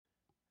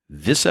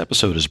This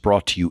episode is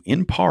brought to you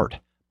in part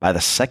by the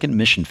Second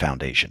Mission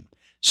Foundation.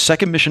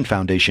 Second Mission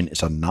Foundation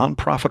is a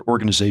nonprofit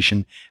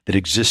organization that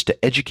exists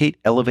to educate,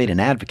 elevate,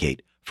 and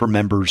advocate for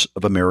members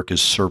of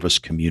America's service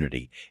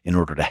community in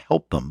order to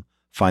help them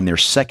find their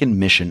second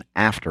mission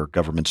after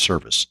government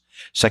service.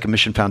 Second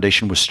Mission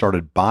Foundation was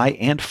started by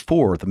and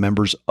for the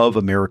members of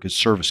America's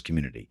service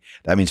community.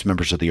 That means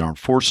members of the armed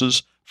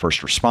forces,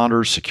 first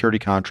responders, security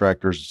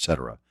contractors,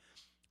 etc.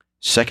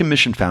 Second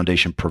Mission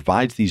Foundation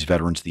provides these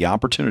veterans the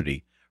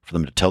opportunity for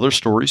them to tell their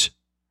stories,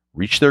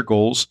 reach their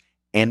goals,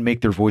 and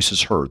make their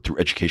voices heard through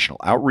educational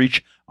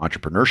outreach,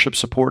 entrepreneurship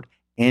support,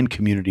 and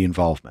community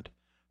involvement.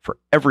 For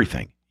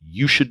everything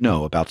you should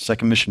know about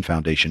Second Mission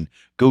Foundation,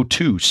 go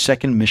to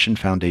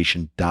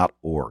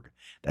secondmissionfoundation.org.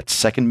 That's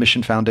Second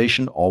Mission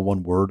Foundation, all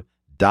one word,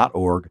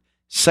 .org,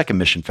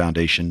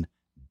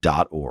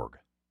 secondmissionfoundation.org.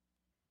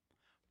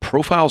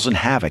 Profiles in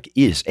Havoc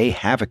is a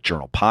Havoc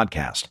Journal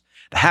podcast.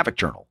 The Havoc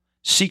Journal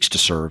seeks to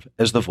serve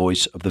as the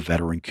voice of the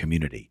veteran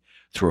community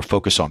through a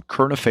focus on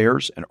current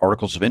affairs and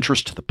articles of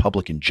interest to the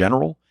public in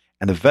general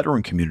and the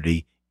veteran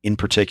community in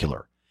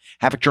particular.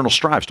 Havoc Journal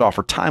strives to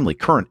offer timely,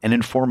 current, and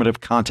informative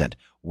content.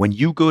 When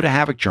you go to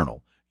Havoc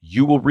Journal,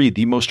 you will read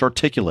the most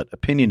articulate,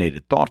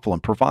 opinionated, thoughtful,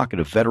 and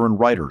provocative veteran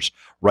writers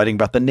writing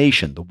about the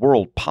nation, the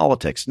world,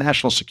 politics,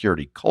 national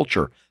security,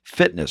 culture,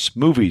 fitness,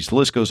 movies, the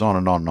list goes on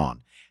and on and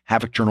on.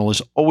 Havoc Journal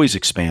is always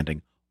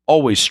expanding,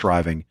 always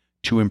striving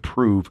to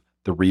improve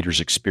the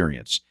reader's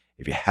experience.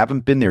 If you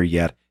haven't been there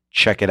yet,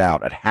 check it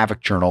out at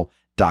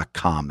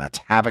havocjournal.com. That's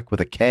Havoc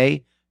with a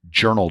K,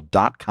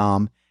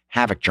 journal.com,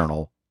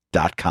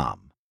 havocjournal.com.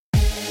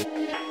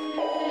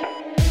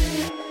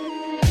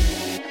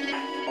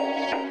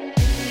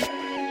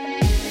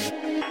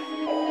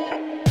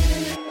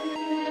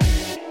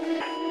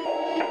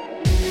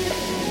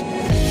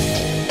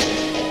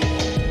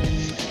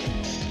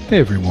 Hey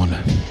everyone,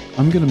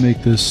 I'm going to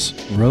make this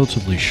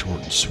relatively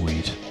short and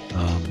sweet.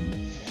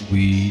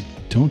 We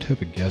don't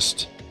have a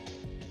guest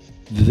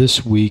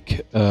this week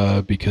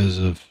because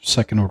of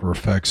second order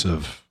effects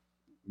of,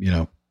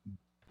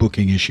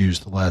 booking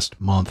issues the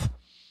last month,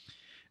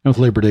 and with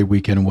Labor Day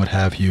weekend and what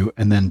have you.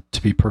 And then,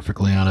 to be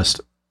perfectly honest,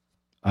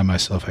 I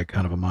myself had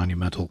kind of a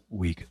monumental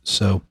week.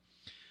 So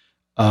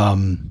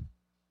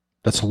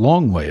that's a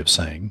long way of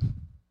saying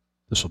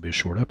this will be a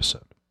short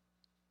episode.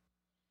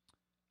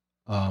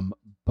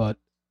 But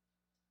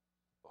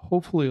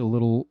hopefully a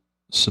little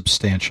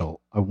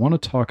substantial. I want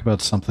to talk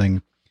about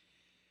something,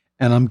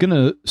 and I'm going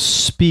to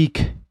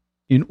speak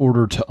in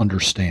order to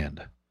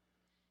understand.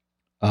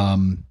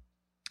 I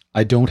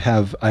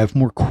have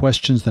more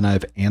questions than I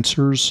have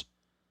answers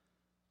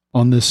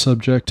on this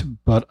subject,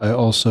 but I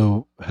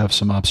also have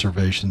some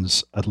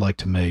observations I'd like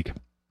to make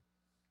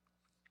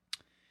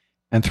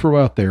and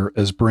throw out there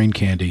as brain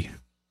candy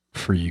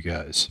for you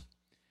guys.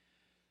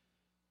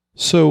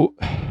 So,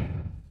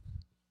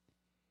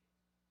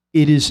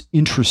 it is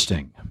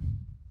interesting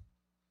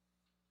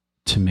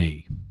to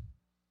me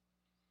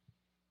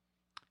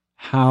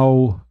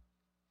how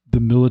the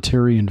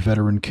military and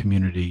veteran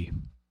community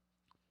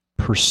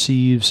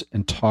perceives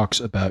and talks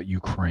about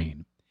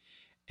Ukraine.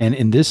 And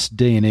in this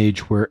day and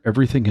age where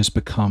everything has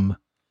become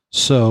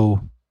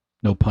so,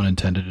 no pun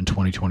intended in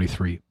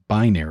 2023,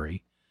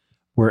 binary,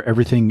 where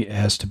everything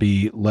has to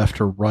be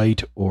left or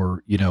right,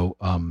 or, if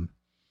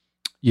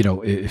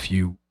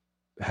you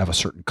have a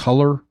certain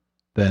color,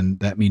 then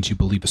that means you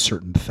believe a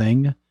certain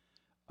thing.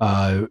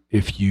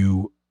 If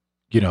you,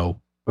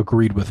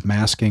 agreed with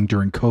masking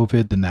during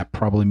COVID, then that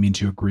probably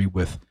means you agree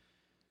with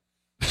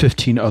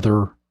 15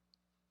 other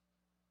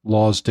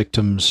laws,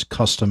 dictums,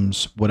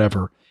 customs,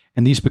 whatever.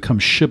 And these become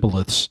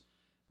shibboleths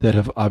that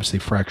have obviously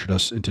fractured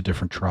us into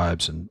different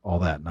tribes and all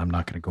that. And I'm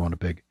not going to go on a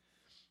big,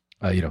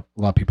 a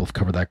lot of people have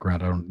covered that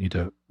ground. I don't need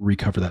to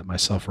recover that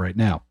myself right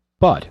now.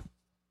 But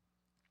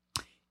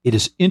it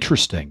is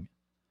interesting,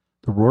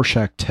 the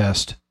Rorschach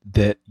test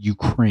that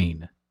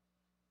Ukraine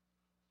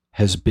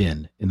has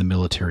been in the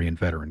military and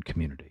veteran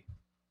community.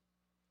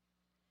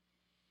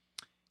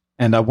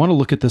 And I want to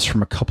look at this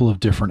from a couple of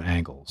different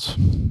angles.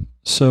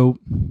 So,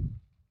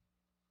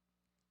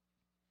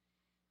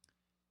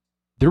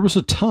 there was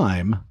a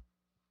time,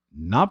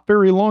 not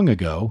very long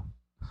ago,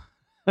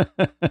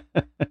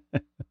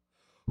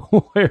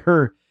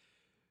 where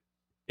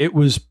it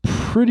was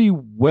pretty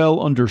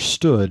well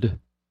understood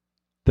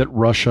that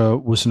Russia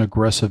was an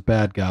aggressive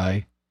bad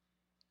guy,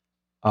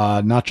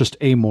 not just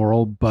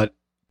amoral, but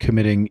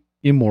committing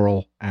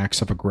immoral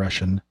acts of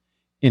aggression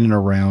in and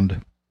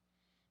around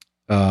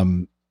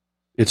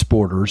its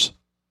borders.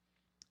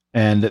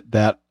 And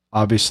that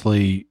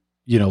obviously,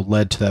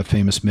 led to that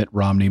famous Mitt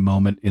Romney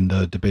moment in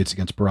the debates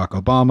against Barack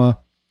Obama,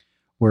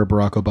 where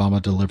Barack Obama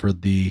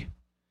delivered the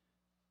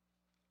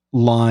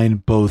line,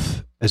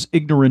 both as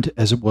ignorant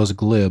as it was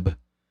glib,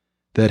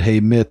 that,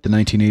 hey, Mitt, the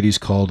 1980s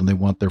called and they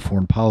want their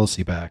foreign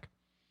policy back.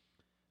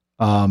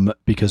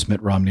 Because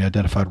Mitt Romney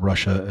identified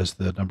Russia as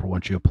the number one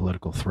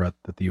geopolitical threat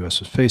that the U.S.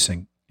 was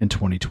facing in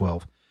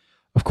 2012.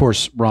 Of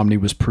course, Romney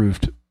was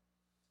proved,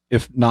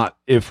 if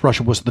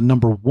Russia was the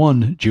number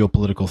one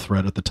geopolitical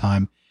threat at the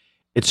time,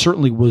 it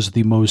certainly was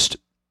the most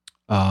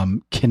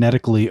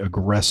kinetically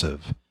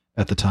aggressive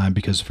at the time,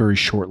 because very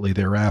shortly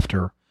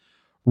thereafter,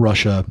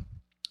 Russia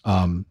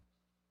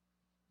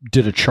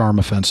did a charm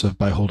offensive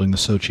by holding the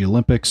Sochi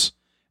Olympics,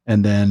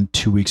 and then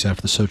 2 weeks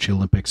after the Sochi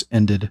Olympics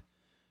ended,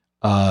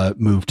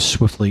 moved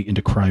swiftly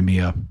into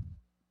Crimea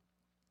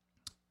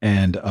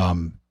and,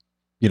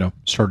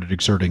 started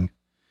exerting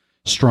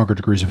stronger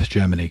degrees of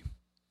hegemony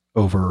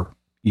over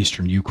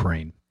eastern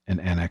Ukraine and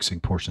annexing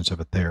portions of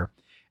it there.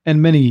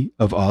 And many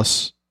of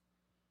us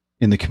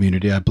in the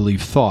community, I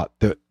believe, thought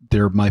that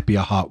there might be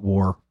a hot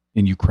war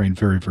in Ukraine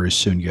very, very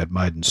soon. You had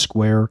Maidan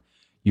Square,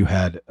 you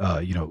had,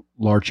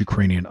 large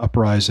Ukrainian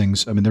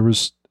uprisings. I mean,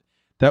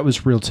 that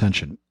was real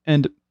tension.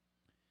 And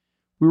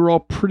we were all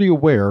pretty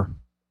aware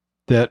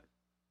that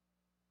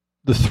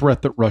the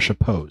threat that Russia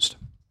posed.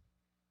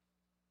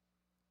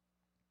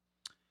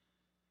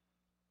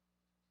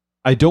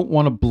 I don't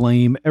want to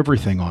blame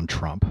everything on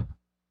Trump.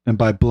 And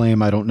by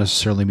blame, I don't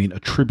necessarily mean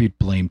attribute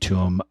blame to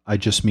him. I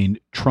just mean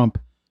Trump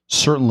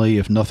certainly,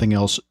 if nothing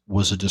else,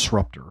 was a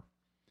disruptor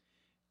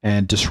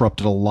and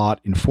disrupted a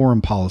lot in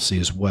foreign policy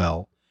as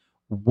well.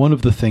 One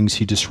of the things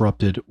he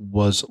disrupted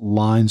was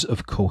lines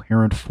of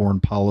coherent foreign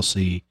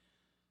policy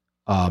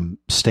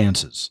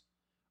stances,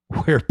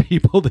 where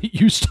people that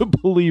used to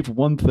believe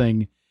one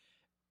thing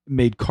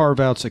made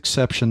carve-outs,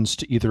 exceptions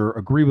to either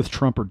agree with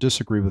Trump or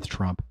disagree with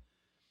Trump.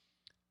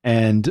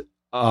 And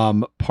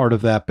part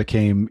of that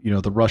became,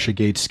 the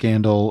Russiagate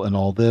scandal and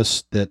all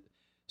this that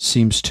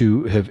seems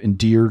to have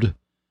endeared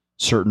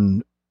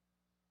certain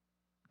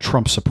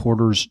Trump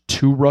supporters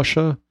to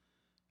Russia.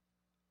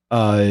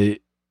 There's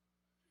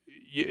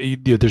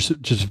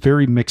just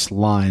very mixed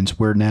lines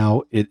where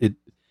now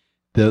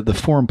the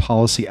foreign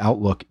policy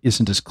outlook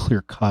isn't as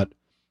clear cut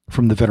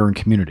from the veteran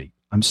community.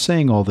 I'm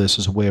saying all this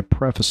as a way of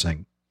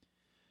prefacing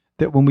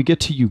that when we get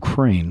to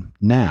Ukraine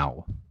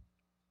now,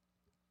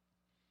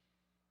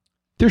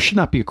 there should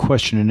not be a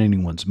question in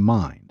anyone's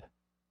mind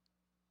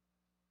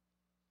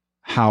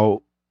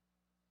how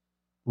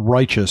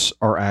righteous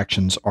our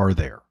actions are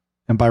there.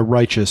 And by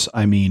righteous,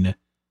 I mean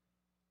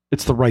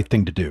it's the right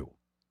thing to do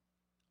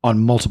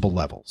on multiple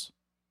levels.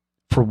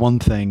 For one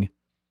thing,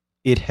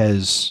 it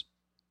has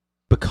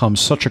become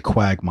such a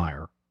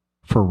quagmire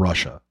for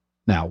Russia.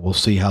 Now, we'll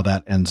see how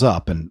that ends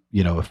up, and,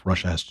 if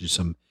Russia has to do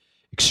some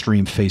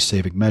extreme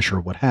face-saving measure,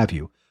 what have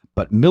you.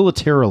 But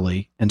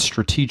militarily and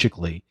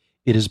strategically,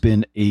 it has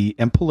been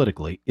and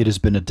politically, it has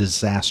been a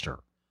disaster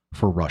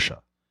for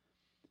Russia.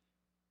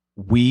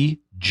 We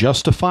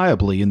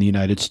justifiably in the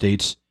United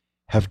States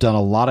have done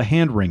a lot of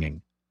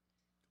hand-wringing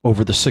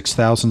over the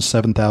 6,000,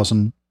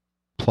 7,000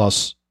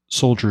 plus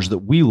soldiers that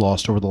we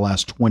lost over the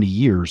last 20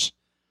 years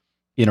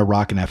in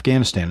Iraq and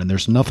Afghanistan, and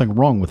there's nothing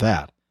wrong with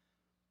that.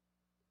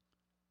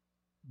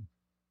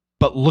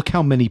 But look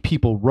how many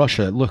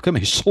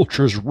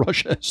soldiers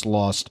Russia has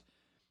lost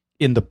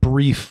in the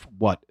brief,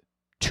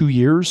 2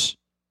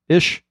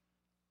 years-ish,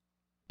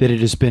 that it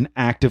has been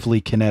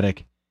actively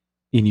kinetic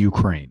in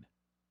Ukraine.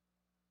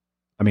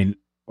 I mean,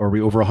 are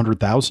we over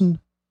 100,000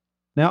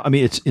 now? I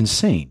mean, it's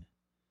insane.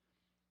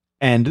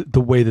 And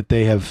the way that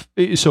they have,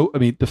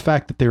 the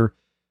fact that they're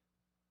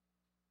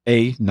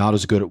A, not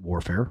as good at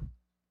warfare,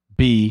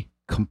 B,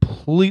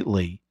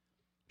 completely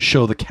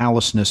show the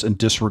callousness and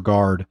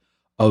disregard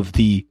of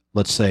the,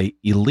 let's say,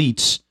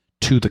 elites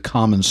to the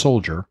common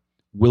soldier,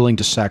 willing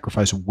to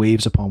sacrifice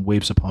waves upon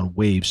waves upon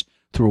waves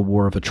through a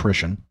war of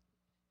attrition.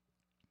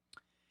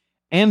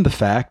 And the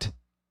fact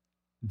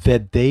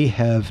that they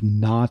have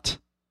not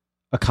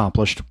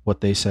accomplished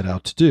what they set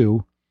out to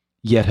do,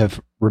 yet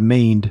have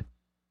remained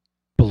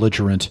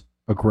belligerent,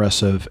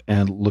 aggressive,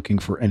 and looking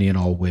for any and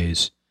all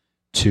ways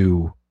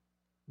to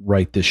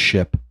right this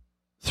ship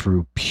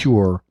through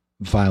pure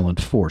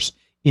violent force.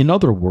 In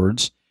other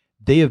words,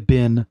 they have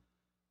been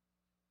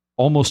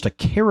almost a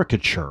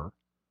caricature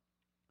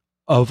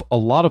of a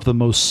lot of the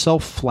most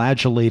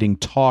self-flagellating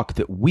talk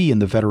that we in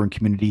the veteran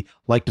community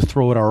like to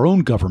throw at our own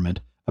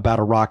government about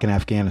Iraq and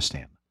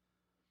Afghanistan.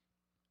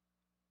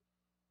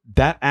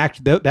 That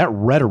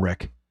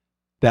rhetoric,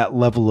 that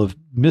level of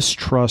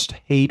mistrust,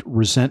 hate,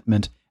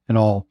 resentment, and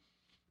all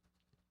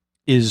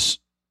is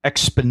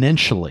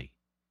exponentially,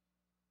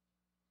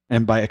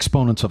 and by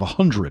exponents of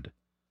 100,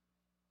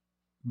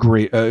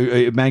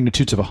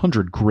 magnitudes of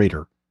 100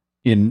 greater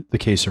in the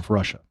case of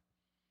Russia.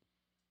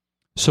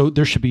 So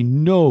there should be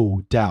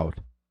no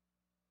doubt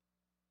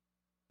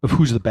of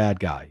who's the bad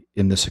guy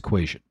in this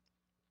equation.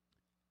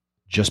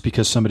 Just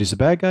because somebody's a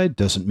bad guy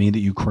doesn't mean that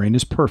Ukraine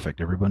is perfect.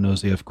 Everyone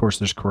knows of course,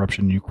 there's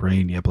corruption in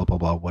Ukraine, blah, blah,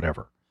 blah,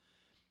 whatever.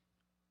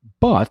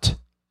 But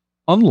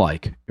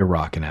unlike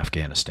Iraq and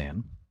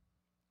Afghanistan,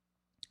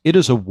 it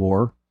is a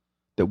war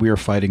that we are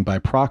fighting by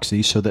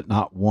proxy so that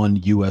not one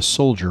U.S.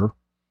 soldier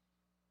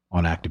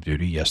on active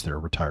duty, yes, there are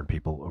retired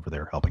people over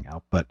there helping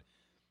out, but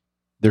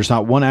there's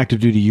not one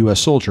active duty U.S.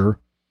 soldier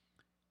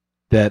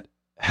that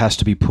has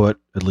to be put,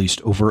 at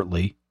least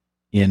overtly,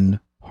 in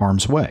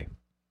harm's way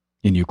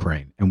in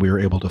Ukraine. And we are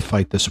able to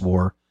fight this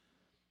war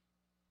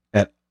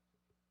at,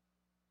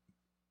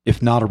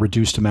 if not a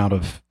reduced amount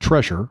of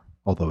treasure,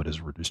 although it is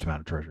a reduced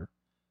amount of treasure.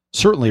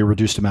 Certainly a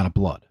reduced amount of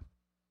blood.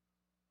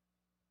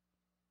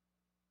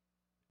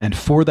 And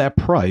for that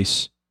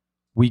price,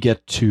 we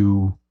get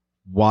to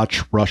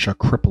watch Russia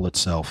cripple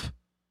itself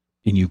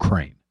in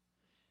Ukraine.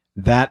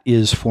 That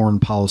is foreign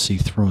policy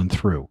through and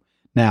through.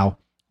 Now,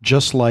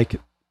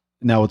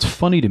 what's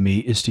funny to me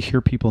is to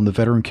hear people in the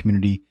veteran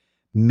community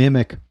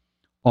mimic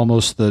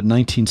almost the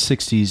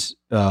 1960s,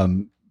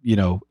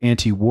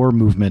 anti-war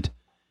movement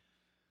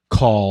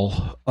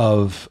call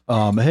of,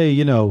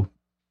 hey,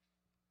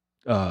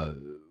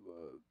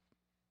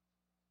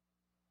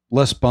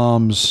 less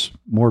bombs,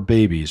 more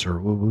babies, or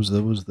what was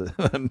the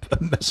I'm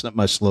messing up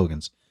my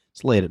slogans.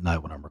 It's late at night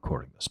when I'm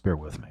recording this. Bear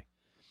with me.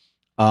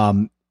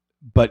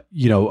 But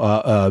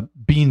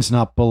beans,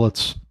 not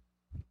bullets.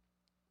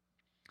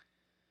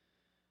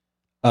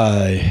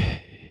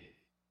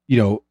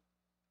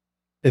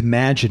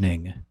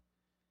 Imagining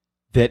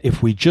that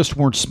if we just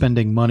weren't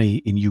spending money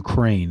in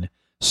Ukraine,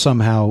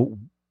 somehow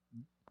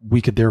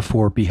we could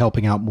therefore be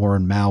helping out more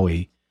in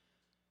Maui.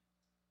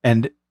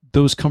 And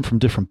those come from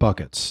different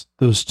buckets.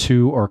 Those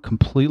two are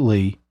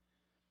completely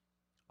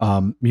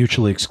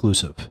mutually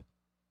exclusive,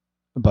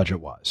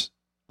 budget-wise.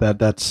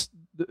 That's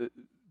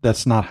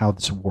not how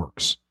this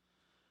works.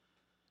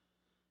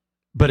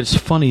 But it's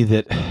funny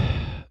that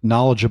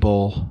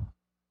knowledgeable,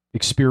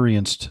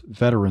 experienced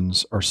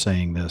veterans are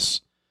saying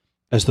this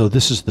as though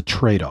this is the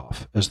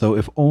trade-off, as though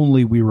if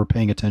only we were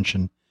paying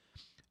attention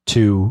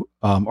to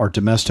our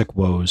domestic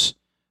woes,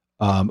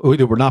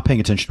 we're not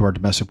paying attention to our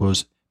domestic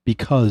woes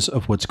because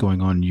of what's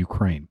going on in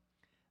Ukraine.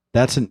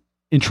 That's an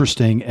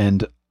interesting,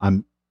 and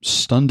I'm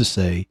stunned to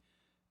say,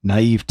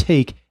 naive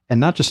take, and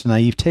not just a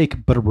naive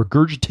take, but a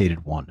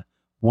regurgitated one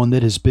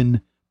that has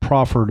been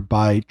proffered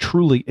by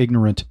truly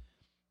ignorant,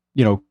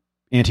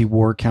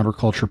 anti-war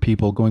counterculture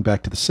people going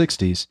back to the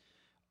 60s.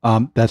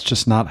 That's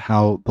just not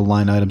how the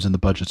line items in the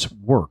budgets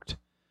worked.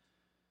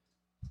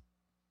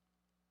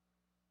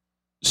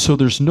 So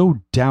there's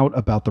no doubt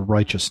about the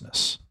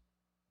righteousness.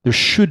 There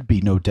should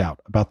be no doubt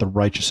about the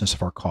righteousness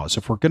of our cause.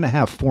 If we're going to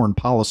have foreign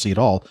policy at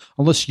all,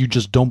 unless you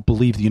just don't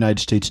believe the United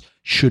States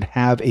should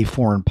have a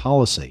foreign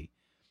policy,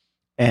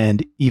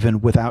 and even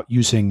without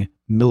using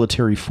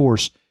military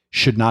force,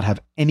 should not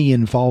have any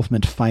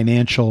involvement,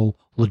 financial,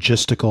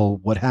 logistical,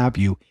 what have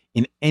you,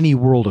 in any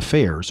world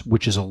affairs,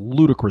 which is a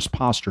ludicrous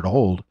posture to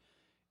hold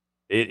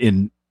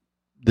in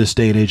this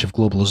day and age of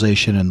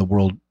globalization and the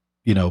world,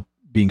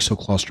 being so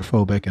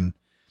claustrophobic and,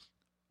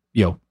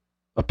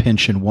 a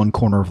pinch in one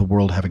corner of the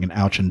world, having an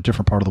ouch in a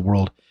different part of the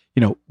world.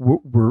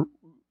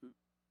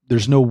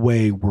 There's no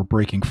way we're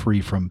breaking free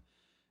from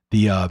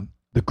the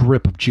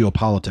grip of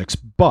geopolitics.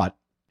 But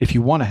if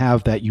you want to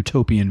have that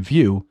utopian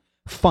view,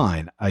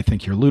 fine. I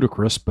think you're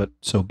ludicrous, but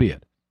so be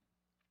it.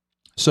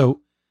 So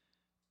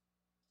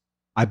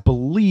I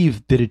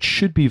believe that it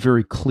should be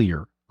very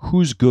clear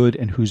who's good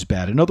and who's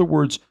bad. In other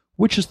words,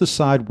 which is the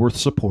side worth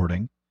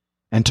supporting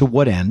and to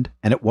what end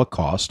and at what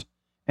cost,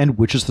 and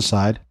which is the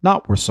side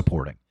not worth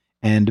supporting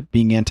and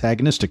being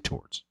antagonistic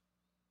towards.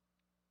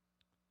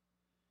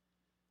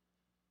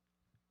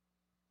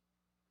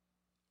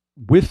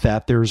 With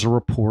that, there's a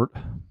report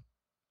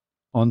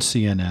on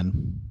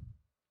CNN.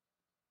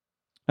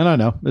 And I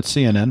know it's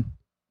CNN,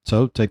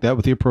 so take that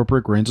with the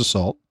appropriate grains of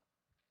salt.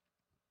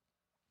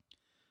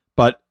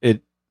 But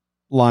it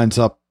lines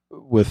up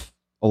with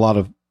a lot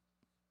of,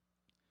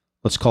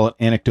 let's call it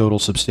anecdotal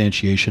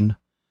substantiation,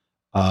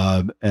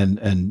 and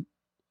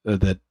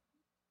that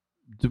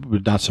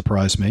would not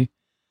surprise me.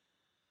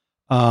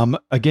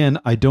 Again,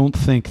 I don't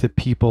think that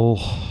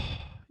people,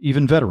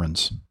 even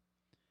veterans,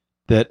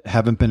 that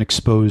haven't been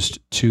exposed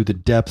to the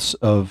depths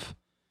of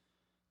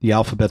the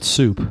alphabet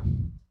soup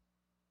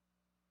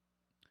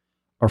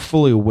are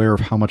fully aware of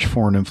how much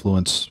foreign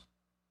influence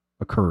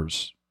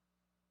occurs,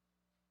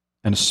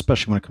 and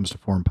especially when it comes to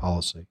foreign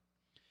policy.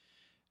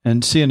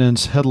 And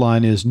CNN's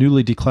headline is,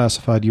 newly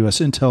declassified U.S.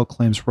 intel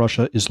claims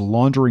Russia is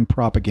laundering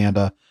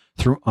propaganda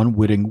through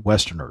unwitting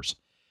Westerners.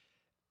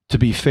 To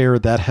be fair,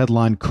 that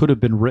headline could have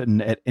been written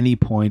at any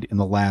point in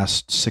the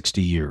last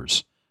 60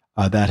 years.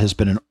 That has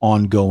been an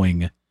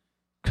ongoing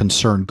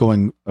concern.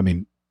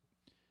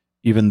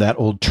 Even that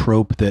old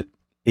trope that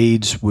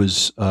AIDS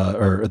was,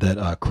 or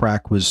that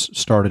crack was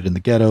started in the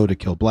ghetto to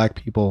kill black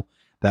people,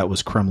 that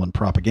was Kremlin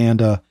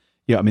propaganda.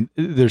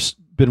 There's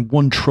been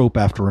one trope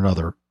after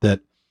another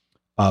that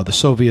the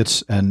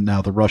Soviets and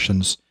now the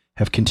Russians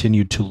have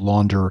continued to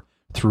launder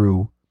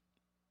through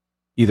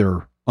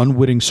either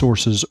unwitting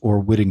sources or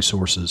witting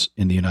sources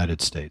in the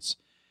United States.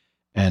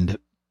 And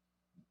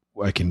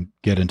I can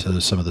get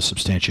into some of the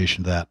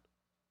substantiation of that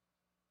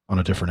on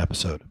a different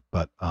episode,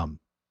 but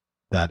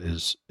that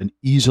is an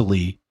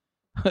easily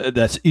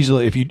if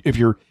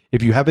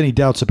you have any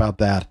doubts about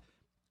that,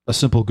 a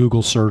simple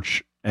Google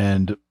search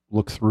and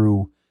look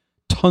through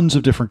tons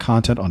of different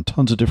content on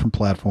tons of different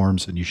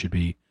platforms, and you should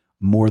be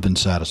more than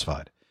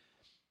satisfied.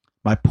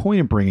 My point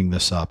in bringing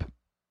this up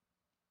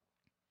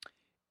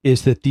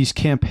is that these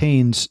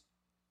campaigns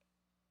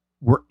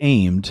were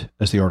aimed,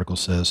 as the article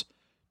says,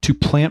 to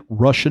plant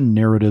Russian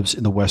narratives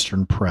in the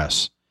Western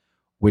press,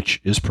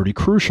 which is pretty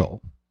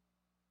crucial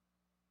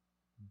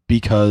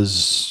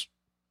because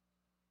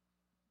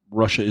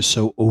Russia is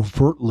so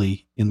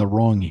overtly in the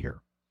wrong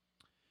here.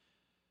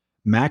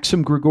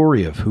 Maxim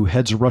Grigoriev, who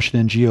heads a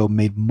Russian NGO,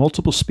 made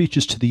multiple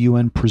speeches to the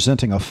UN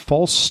presenting a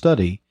false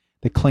study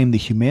that claimed the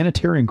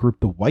humanitarian group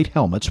the White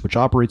Helmets, which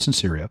operates in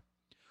Syria,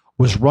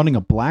 was running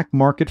a black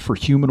market for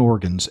human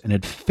organs and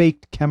had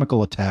faked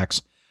chemical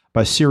attacks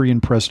by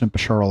Syrian President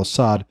Bashar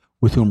al-Assad,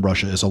 with whom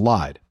Russia is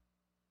allied.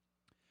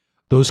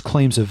 Those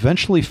claims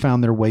eventually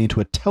found their way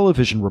into a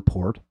television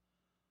report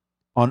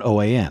on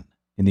OAN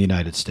in the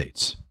United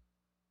States.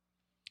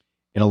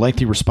 In a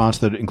lengthy response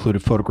that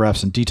included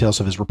photographs and details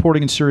of his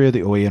reporting in Syria,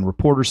 the OAN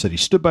reporter said he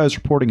stood by his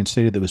reporting and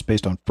stated that it was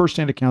based on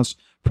first-hand accounts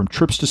from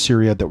trips to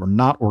Syria that were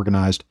not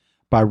organized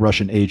by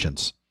Russian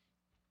agents.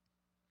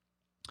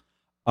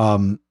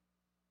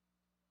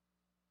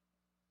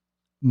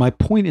 My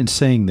point in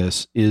saying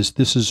this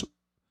is,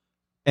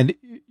 and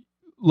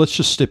let's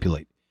just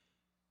stipulate,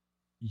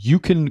 you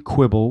can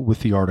quibble with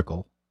the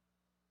article.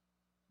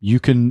 You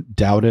can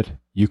doubt it.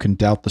 You can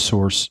doubt the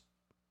source.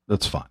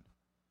 That's fine.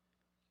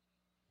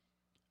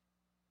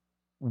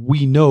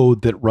 We know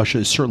that Russia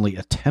is certainly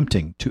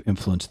attempting to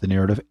influence the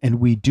narrative, and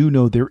we do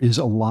know there is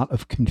a lot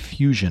of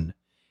confusion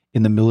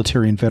in the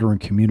military and veteran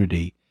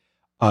community,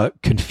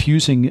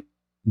 confusing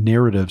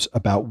narratives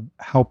about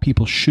how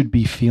people should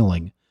be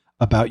feeling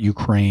about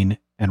Ukraine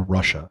and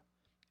Russia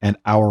and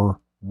our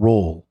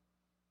role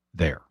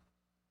there.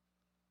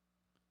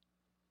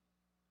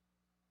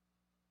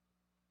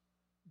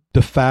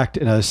 The fact,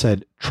 and as I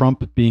said,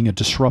 Trump being a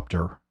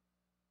disruptor,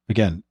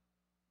 again,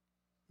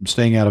 I'm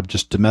staying out of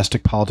just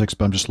domestic politics,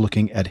 but I'm just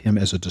looking at him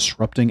as a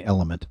disrupting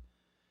element.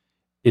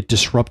 It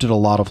disrupted a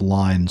lot of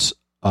lines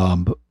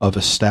of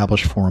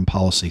established foreign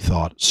policy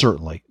thought,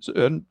 certainly,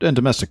 and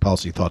domestic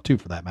policy thought too,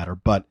 for that matter.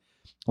 But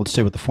let's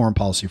stay with the foreign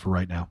policy for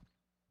right now.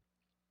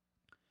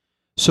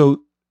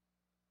 So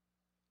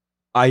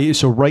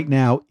right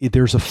now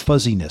there's a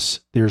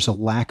fuzziness, there's a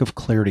lack of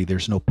clarity,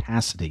 there's an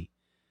opacity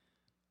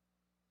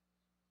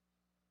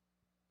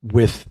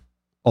with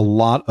a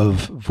lot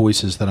of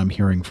voices that I'm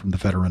hearing from the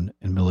veteran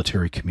and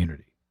military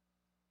community.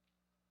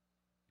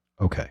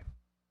 Okay.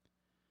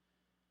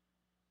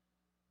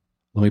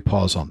 Let me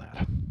pause on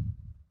that.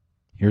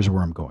 Here's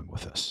where I'm going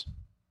with this.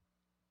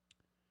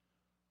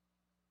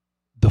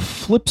 The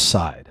flip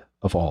side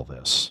of all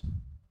this,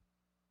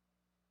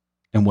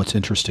 and what's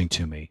interesting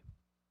to me,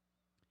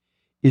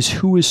 is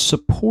who is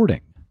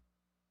supporting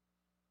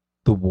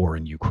the war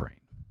in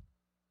Ukraine.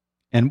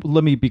 And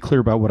let me be clear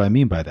about what I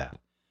mean by that.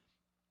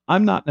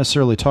 I'm not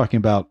necessarily talking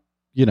about,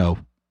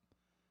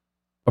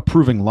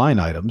 approving line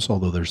items,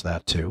 although there's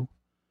that too,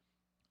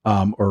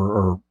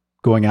 or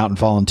going out and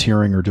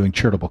volunteering or doing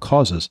charitable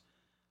causes.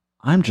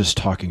 I'm just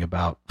talking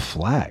about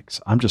flags.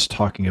 I'm just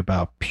talking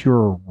about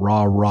pure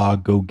rah-rah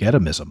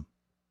go-get-emism.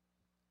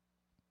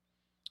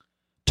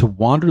 To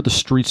wander the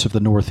streets of the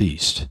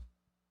Northeast,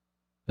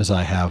 as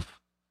I have,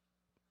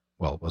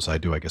 well, as I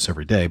do, I guess,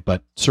 every day,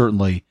 but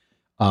certainly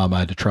I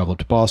had to travel up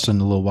to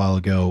Boston a little while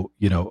ago,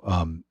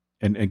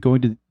 and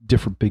going to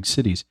different big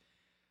cities.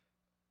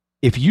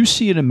 If you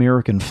see an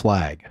American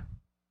flag,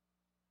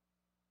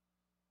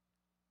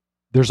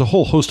 there's a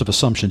whole host of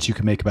assumptions you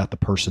can make about the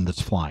person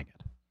that's flying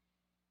it.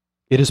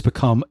 It has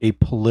become a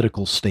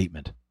political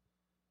statement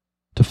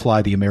to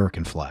fly the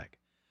American flag.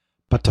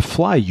 But to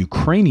fly a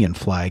Ukrainian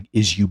flag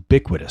is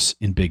ubiquitous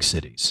in big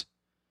cities.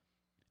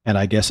 And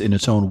I guess in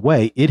its own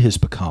way, it has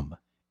become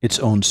its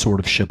own sort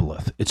of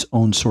shibboleth, its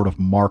own sort of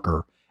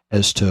marker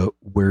as to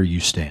where you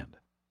stand.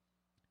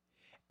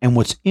 And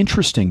what's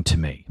interesting to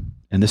me,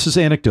 and this is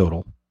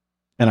anecdotal,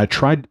 and I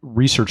tried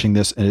researching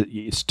this, and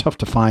it's tough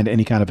to find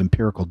any kind of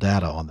empirical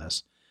data on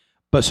this,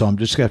 but so I'm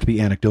just going to have to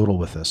be anecdotal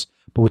with this.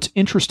 But what's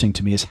interesting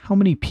to me is how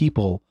many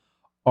people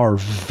are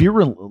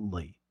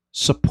virulently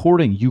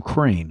supporting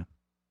Ukraine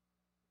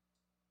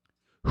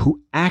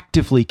who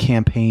actively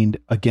campaigned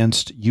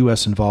against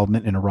U.S.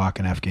 involvement in Iraq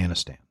and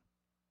Afghanistan.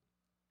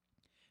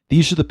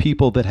 These are the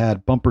people that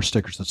had bumper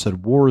stickers that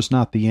said, "War is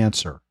not the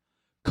answer.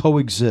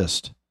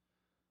 Coexist.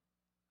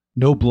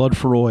 No blood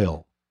for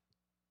oil."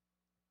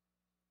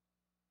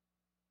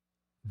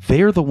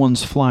 They're the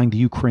ones flying the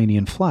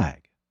Ukrainian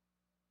flag.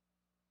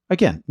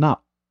 Again,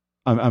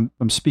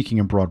 I'm speaking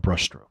in broad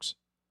brushstrokes.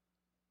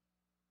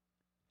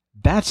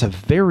 That's a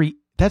very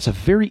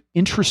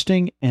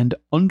interesting and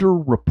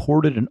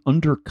underreported and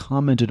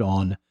undercommented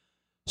on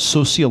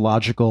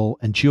sociological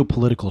and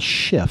geopolitical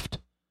shift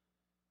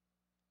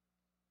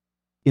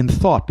in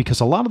thought,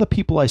 because a lot of the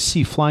people I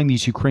see flying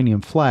these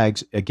Ukrainian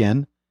flags,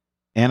 again,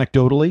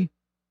 anecdotally,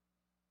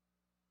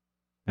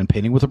 and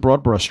painting with a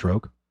broad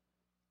brushstroke,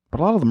 but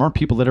a lot of them aren't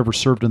people that ever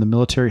served in the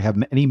military,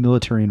 have any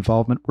military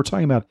involvement. We're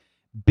talking about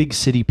big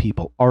city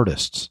people,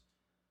 artists.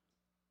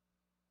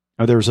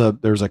 Now, there's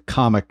a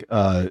comic.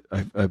 I'm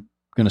going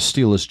to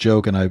steal his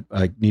joke, and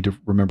I need to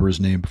remember his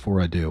name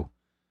before I do.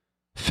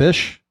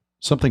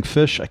 Something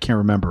Fish. I can't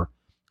remember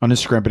on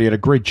Instagram, but he had a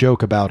great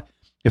joke about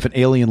if an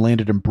alien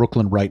landed in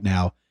Brooklyn right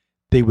now,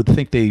 they would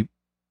think they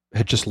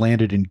had just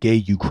landed in gay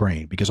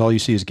Ukraine, because all you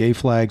see is gay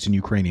flags and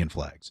Ukrainian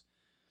flags.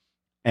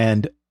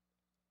 And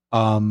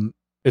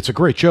it's a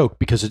great joke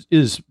because it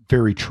is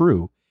very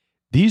true.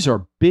 These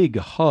are big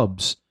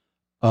hubs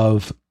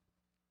of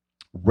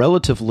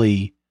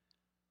relatively,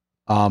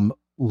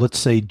 let's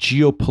say,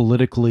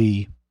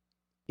 geopolitically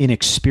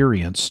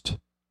inexperienced,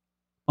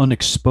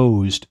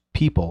 unexposed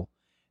people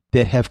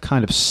that have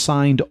kind of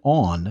signed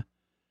on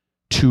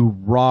to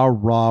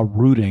rah-rah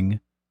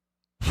rooting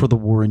for the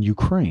war in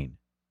Ukraine.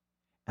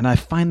 And I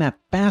find that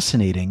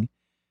fascinating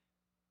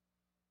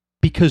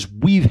because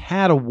we've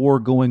had a war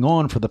going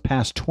on for the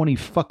past 20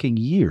 fucking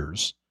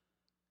years,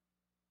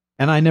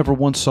 and I never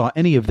once saw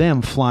any of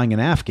them flying an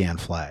Afghan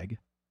flag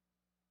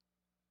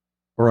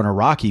or an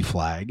Iraqi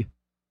flag,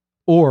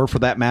 or for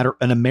that matter,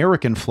 an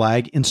American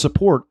flag in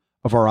support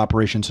of our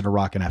operations in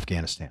Iraq and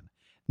Afghanistan.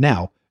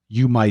 Now,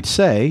 you might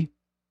say,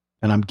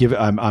 and I'm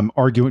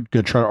going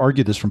to try to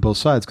argue this from both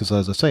sides because,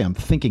 as I say, I'm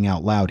thinking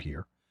out loud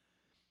here.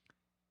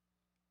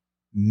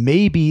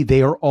 Maybe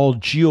they are all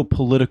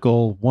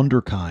geopolitical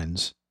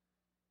wunderkinds,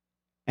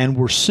 and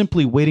we're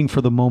simply waiting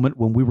for the moment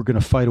when we were going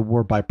to fight a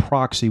war by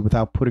proxy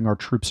without putting our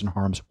troops in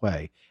harm's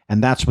way.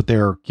 And that's what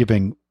they're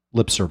giving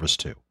lip service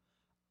to.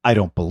 I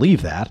don't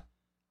believe that.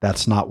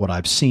 That's not what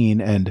I've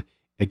seen. And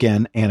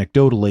again,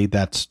 anecdotally,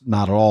 that's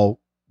not at all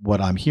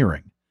what I'm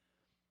hearing.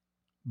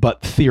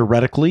 But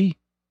theoretically,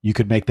 you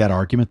could make that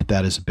argument that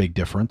that is a big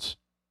difference.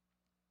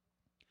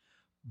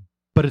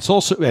 But it's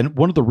also, and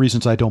one of the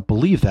reasons I don't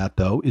believe that,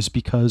 though, is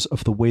because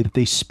of the way that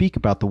they speak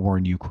about the war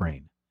in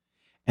Ukraine.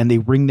 And they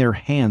wring their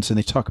hands and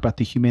they talk about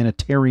the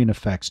humanitarian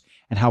effects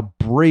and how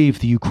brave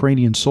the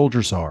Ukrainian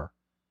soldiers are.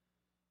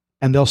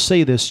 And they'll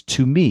say this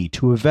to me,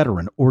 to a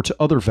veteran, or to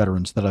other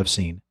veterans that I've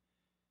seen.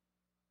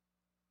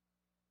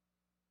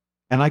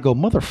 And I go,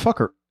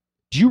 motherfucker,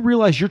 do you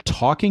realize you're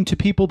talking to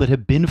people that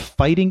have been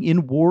fighting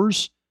in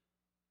wars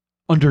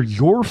under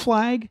your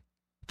flag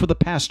for the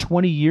past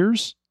 20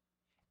 years?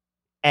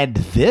 And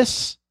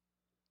this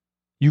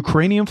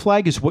Ukrainian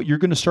flag is what you're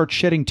going to start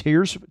shedding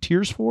tears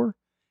for?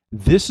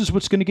 This is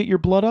what's going to get your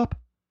blood up?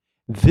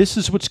 This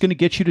is what's going to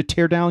get you to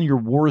tear down your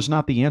 "War is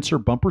not the answer"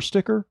 bumper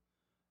sticker?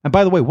 And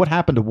by the way, what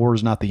happened to "War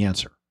is not the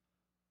answer"?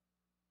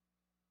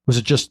 Was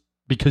it just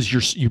because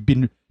you've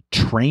been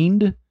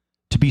trained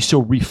to be so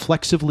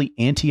reflexively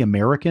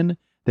anti-American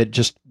that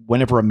just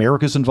whenever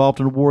America's involved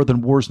in a war,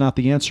 then war is not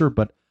the answer,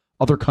 but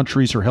other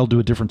countries are held to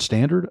a different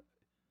standard?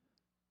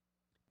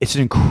 It's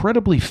an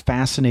incredibly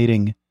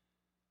fascinating,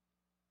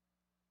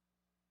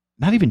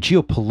 not even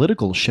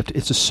geopolitical shift.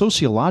 It's a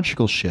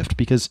sociological shift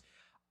because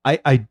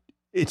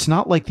it's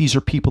not like these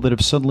are people that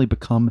have suddenly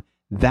become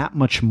that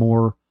much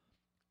more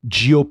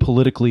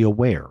geopolitically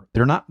aware.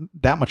 They're not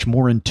that much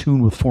more in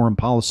tune with foreign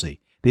policy.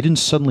 They didn't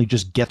suddenly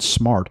just get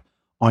smart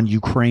on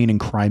Ukraine and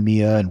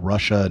Crimea and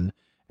Russia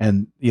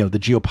and the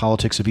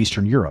geopolitics of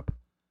Eastern Europe.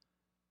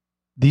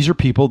 These are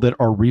people that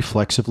are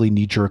reflexively,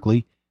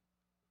 knee-jerkly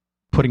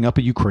putting up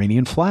a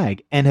Ukrainian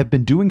flag and have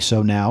been doing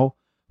so now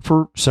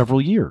for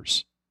several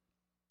years.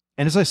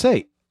 And as I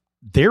say,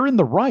 they're in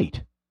the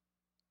right.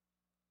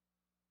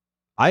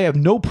 I have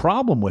no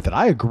problem with it.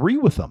 I agree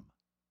with them.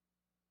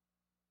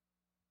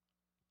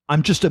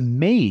 I'm just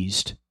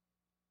amazed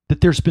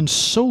that there's been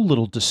so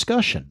little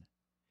discussion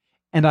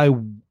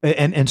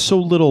and so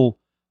little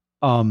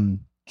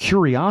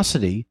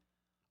curiosity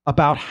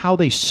about how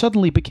they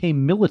suddenly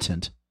became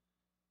militant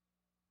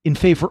in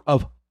favor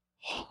of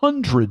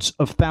hundreds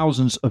of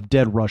thousands of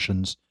dead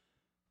Russians.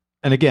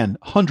 And again,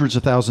 hundreds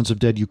of thousands of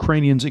dead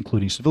Ukrainians,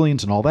 including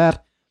civilians and all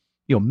that,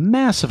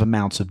 massive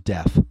amounts of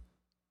death.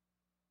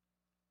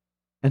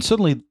 And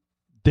suddenly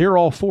they're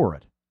all for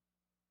it.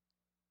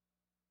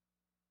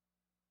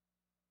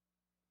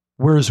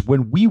 Whereas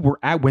when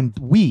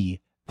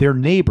we, their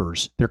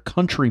neighbors, their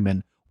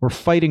countrymen, were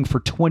fighting for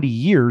 20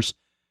 years,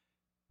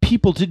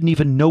 people didn't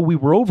even know we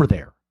were over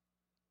there.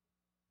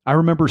 I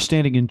remember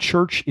standing in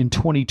church in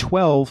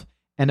 2012,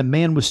 and a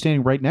man was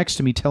standing right next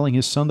to me telling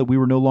his son that we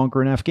were no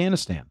longer in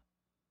Afghanistan.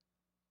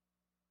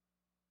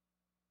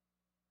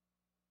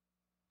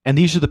 And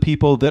these are the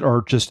people that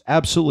are just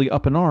absolutely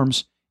up in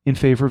arms in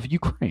favor of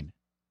Ukraine.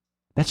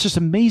 That's just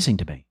amazing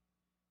to me.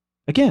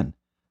 Again,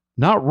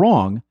 not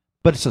wrong,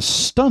 but it's a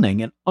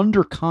stunning and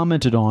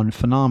under-commented on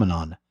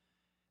phenomenon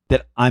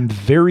that I'm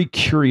very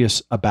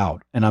curious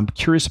about, and I'm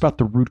curious about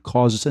the root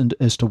causes and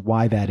as to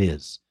why that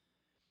is.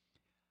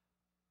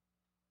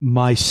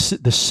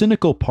 The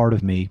cynical part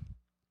of me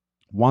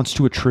wants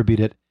to attribute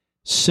it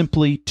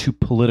simply to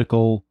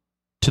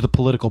the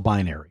political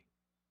binary.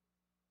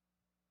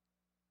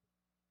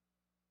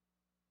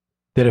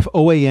 That if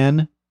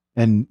OAN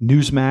and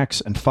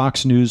Newsmax and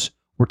Fox News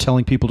were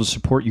telling people to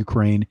support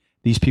Ukraine,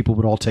 these people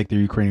would all take their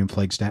Ukrainian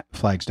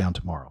flags down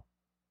tomorrow.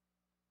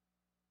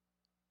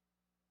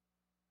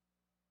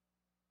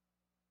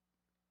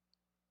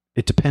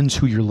 It depends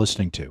who you're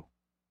listening to.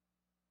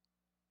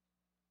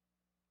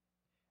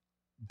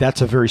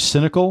 That's a very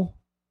cynical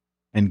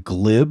and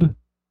glib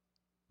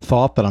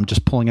thought that I'm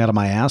just pulling out of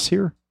my ass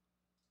here.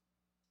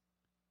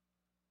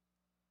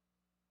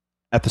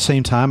 At the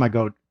same time, I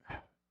go,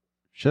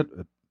 shit,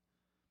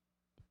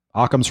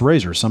 Occam's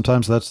razor.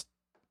 Sometimes that's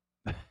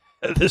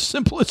the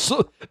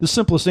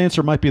simplest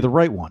answer might be the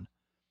right one.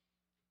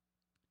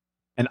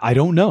 And I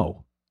don't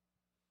know.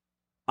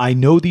 I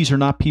know these are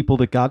not people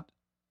that got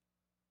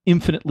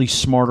infinitely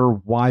smarter,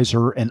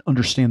 wiser, and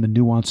understand the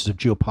nuances of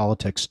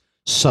geopolitics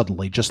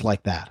suddenly, just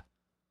like that.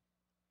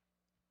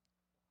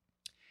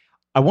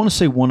 I want to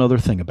say one other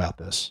thing about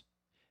this.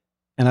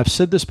 And I've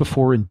said this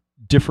before in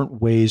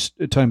different ways,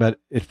 talking about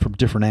it from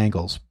different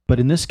angles. But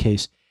in this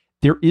case,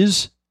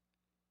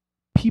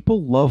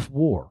 people love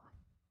war,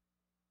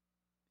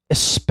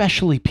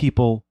 especially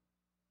people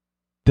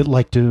that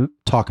like to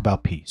talk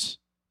about peace,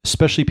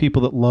 especially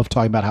people that love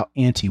talking about how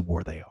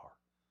anti-war they are.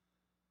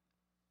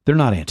 They're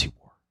not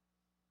anti-war.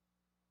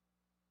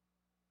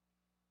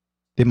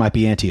 They might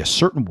be anti a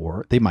certain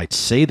war. They might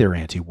say they're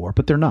anti-war,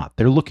 but they're not.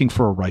 They're looking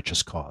for a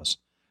righteous cause.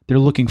 They're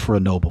looking for a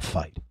noble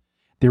fight.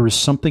 There is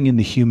something in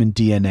the human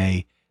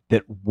DNA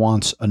that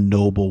wants a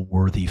noble,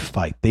 worthy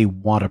fight. They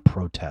want to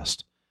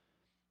protest.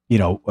 You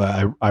know,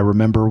 I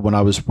remember when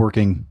I was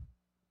working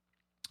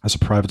as a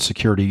private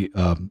security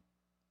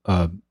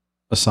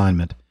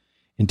assignment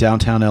in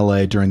downtown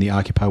LA during the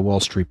Occupy Wall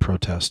Street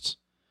protests.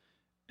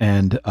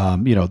 And,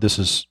 this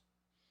is,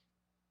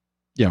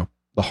 the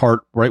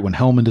heart, right when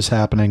Helmand is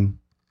happening,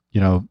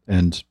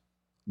 and,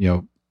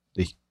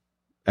 the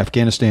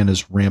Afghanistan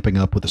is ramping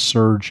up with a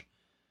surge.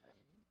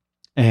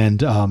 And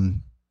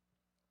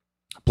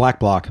Black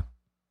Bloc,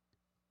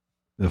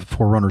 the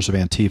forerunners of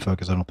Antifa,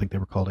 because I don't think they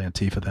were called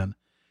Antifa then,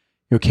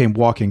 came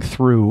walking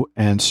through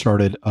and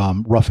started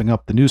roughing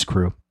up the news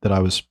crew that I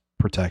was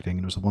protecting.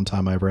 And it was the one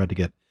time I ever had to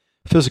get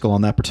physical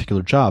on that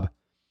particular job.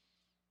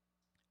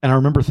 And I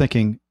remember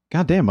thinking,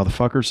 God damn,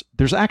 motherfuckers,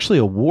 there's actually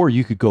a war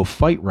you could go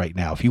fight right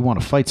now if you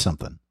want to fight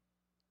something.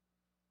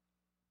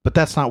 But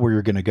that's not where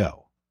you're going to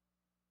go.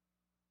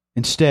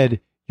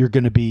 Instead, you're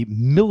going to be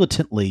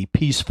militantly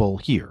peaceful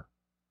here.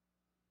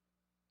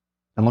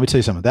 And let me tell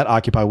you something, that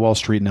Occupy Wall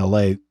Street in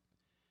LA,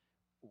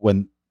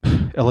 when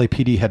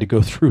LAPD had to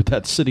go through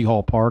that City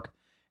Hall Park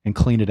and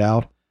clean it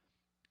out,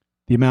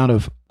 the amount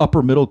of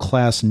upper middle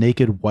class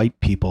naked white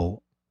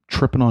people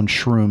tripping on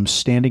shrooms,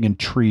 standing in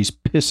trees,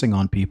 pissing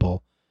on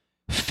people,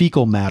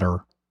 fecal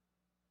matter,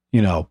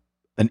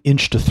 an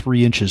inch to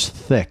 3 inches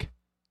thick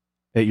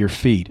at your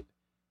feet.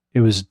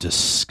 It was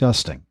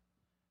disgusting.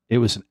 It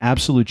was an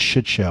absolute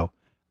shit show.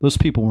 Those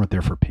people weren't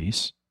there for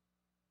peace.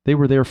 They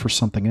were there for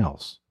something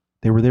else.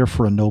 They were there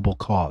for a noble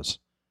cause.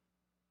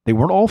 They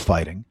weren't all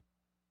fighting,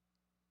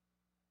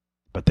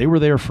 but they were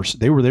there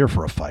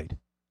for a fight.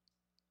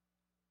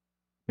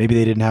 Maybe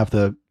they didn't have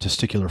the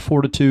testicular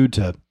fortitude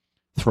to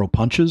throw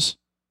punches.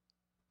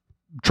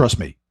 Trust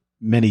me,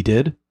 many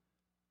did.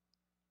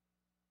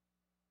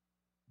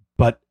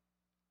 But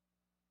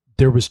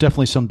there was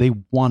definitely some they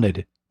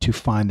wanted to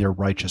find their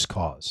righteous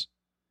cause.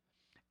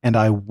 And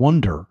I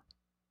wonder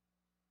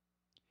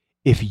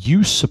if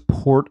you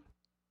support,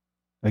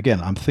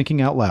 again, I'm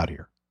thinking out loud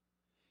here,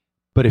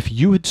 but if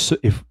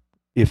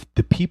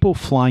the people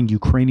flying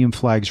Ukrainian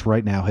flags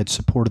right now had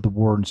supported the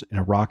wars in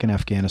Iraq and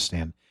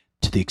Afghanistan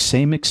to the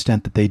same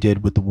extent that they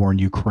did with the war in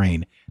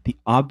Ukraine, the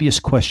obvious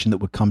question that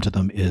would come to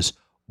them is,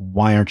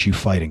 why aren't you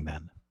fighting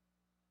then?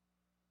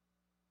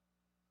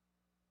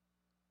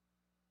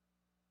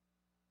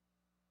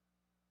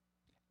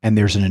 And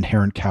there's an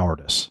inherent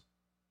cowardice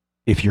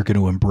if you're going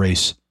to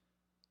embrace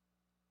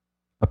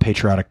a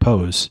patriotic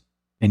pose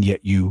and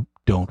yet you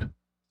don't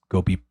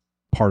go be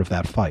part of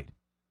that fight.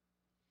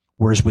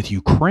 Whereas with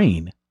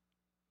Ukraine,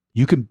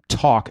 you can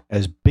talk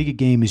as big a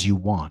game as you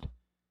want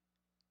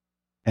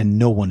and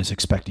no one is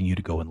expecting you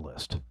to go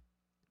enlist.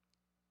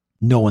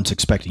 No one's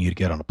expecting you to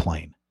get on a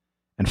plane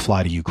and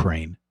fly to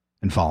Ukraine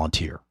and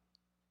volunteer.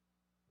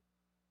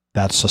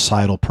 That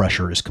societal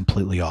pressure is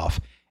completely off.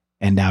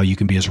 And now you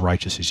can be as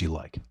righteous as you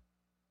like.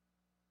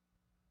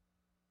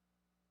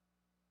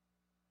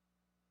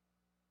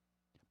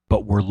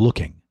 But we're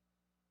looking.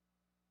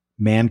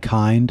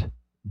 Mankind,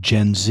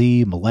 Gen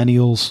Z,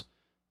 millennials,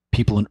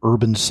 people in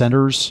urban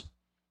centers,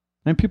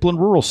 and people in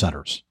rural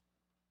centers.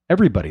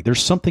 Everybody.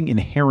 There's something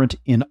inherent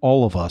in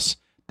all of us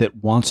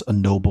that wants a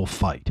noble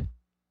fight.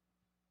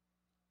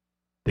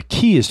 The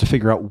key is to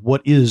figure out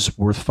what is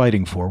worth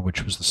fighting for,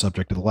 which was the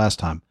subject of the last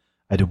time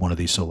I did one of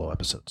these solo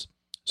episodes.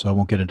 So I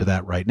won't get into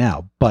that right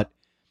now. But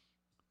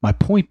my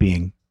point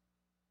being,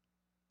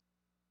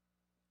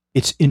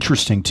 it's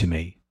interesting to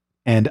me.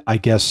 And I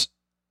guess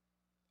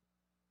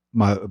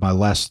my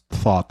last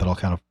thought that I'll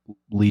kind of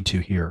lead to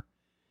here,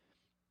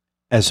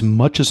 as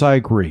much as I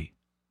agree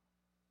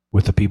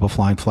with the people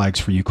flying flags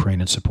for Ukraine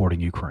and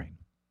supporting Ukraine,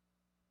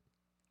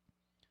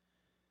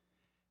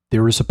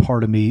 there is a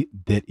part of me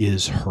that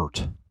is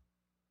hurt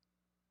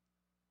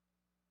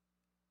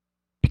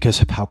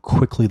because of how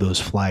quickly those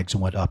flags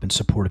went up in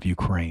support of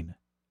Ukraine,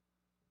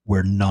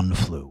 where none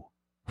flew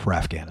for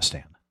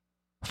Afghanistan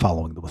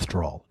following the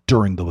withdrawal,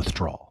 during the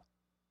withdrawal.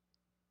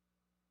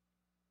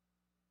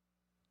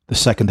 The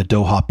second the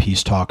Doha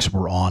peace talks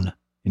were on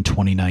in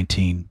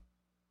 2019,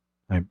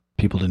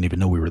 people didn't even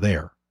know we were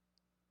there.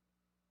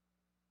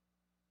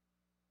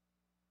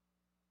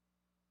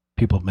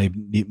 People may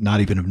not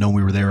even have known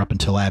we were there up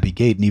until Abbey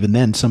Gate. And even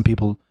then, some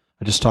people,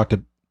 I just talked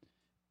to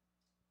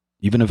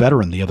even a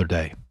veteran the other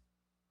day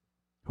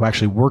who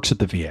actually works at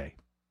the VA.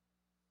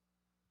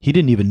 He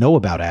didn't even know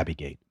about Abbey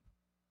Gate.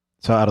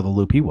 So out of the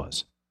loop he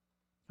was.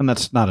 And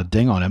that's not a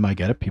ding on him. I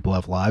get it. People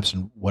have lives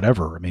and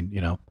whatever. I mean,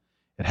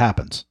 it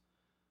happens.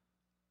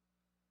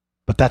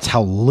 But that's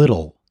how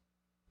little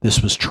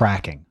this was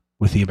tracking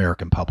with the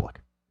American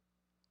public.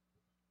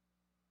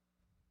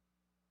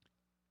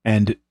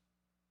 And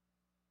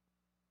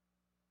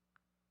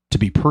to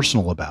be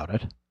personal about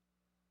it,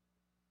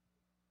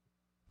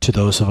 to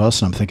those of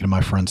us, and I'm thinking of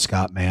my friend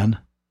Scott Mann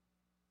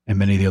and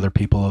many of the other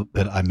people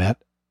that I met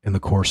in the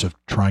course of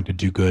trying to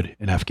do good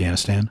in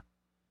Afghanistan,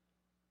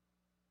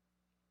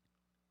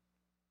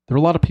 there are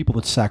a lot of people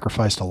that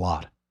sacrificed a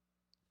lot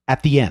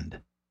at the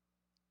end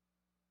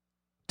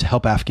to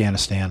help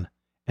Afghanistan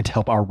and to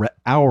help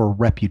our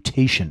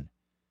reputation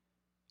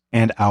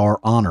and our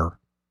honor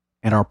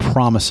and our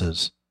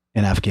promises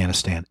in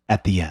Afghanistan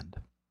at the end.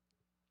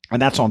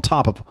 And that's on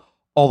top of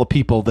all the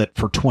people that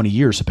for 20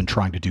 years have been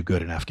trying to do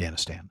good in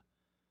Afghanistan.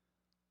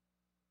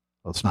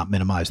 Let's not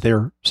minimize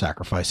their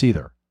sacrifice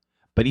either.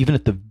 But even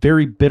at the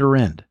very bitter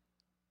end,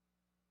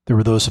 there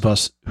were those of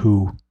us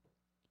who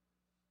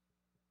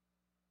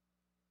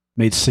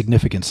made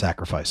significant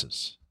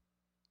sacrifices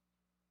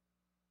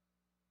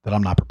that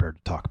I'm not prepared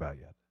to talk about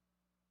yet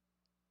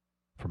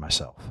for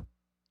myself.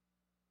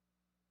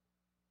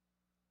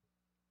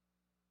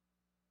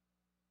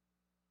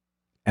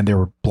 And there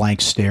were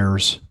blank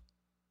stares,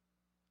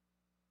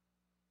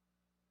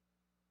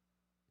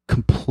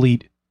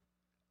 complete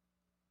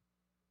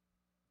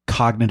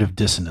cognitive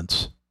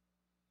dissonance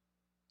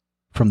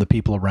from the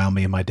people around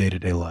me in my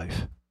day-to-day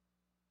life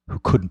who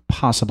couldn't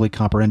possibly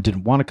comprehend,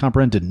 didn't want to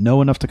comprehend, didn't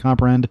know enough to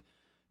comprehend,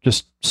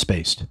 just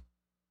spaced.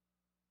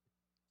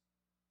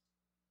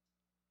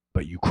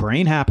 But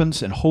Ukraine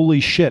happens, and holy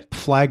shit,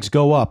 flags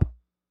go up.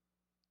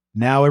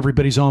 Now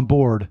everybody's on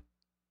board.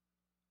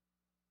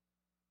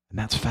 And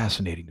that's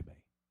fascinating to me.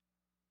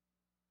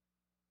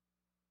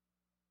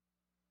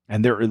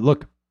 And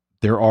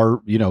there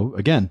are,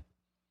 again,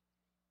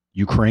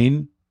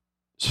 Ukraine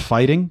is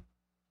fighting.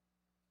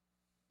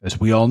 As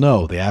we all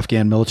know, the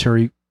Afghan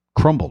military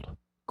crumbled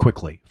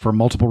quickly for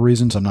multiple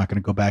reasons. I'm not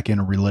going to go back in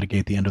and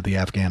relitigate the end of the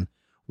Afghan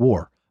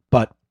war,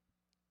 but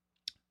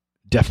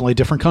definitely a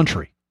different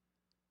country.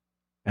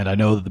 And I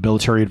know that the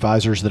military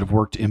advisors that have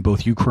worked in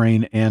both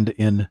Ukraine and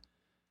in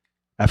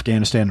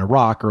Afghanistan and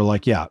Iraq are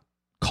like, yeah,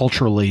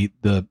 culturally,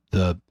 the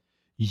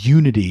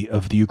unity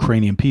of the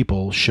Ukrainian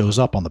people shows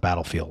up on the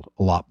battlefield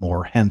a lot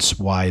more, hence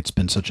why it's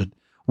been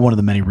one of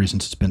the many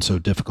reasons it's been so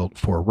difficult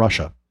for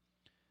Russia.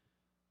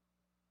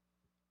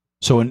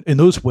 So in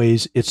those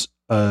ways, it's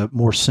a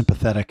more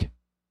sympathetic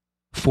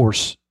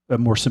force, a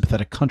more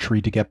sympathetic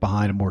country to get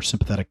behind, a more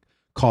sympathetic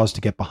cause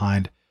to get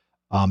behind,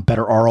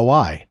 better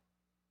ROI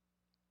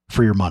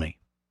for your money,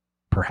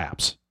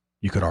 perhaps,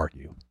 you could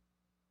argue.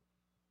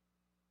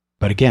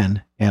 But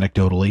again,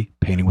 anecdotally,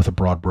 painting with a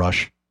broad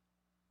brush,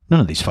 none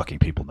of these fucking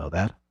people know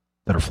that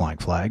are flying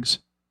flags.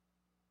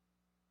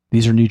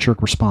 These are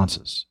knee-jerk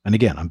responses. And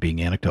again, I'm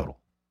being anecdotal.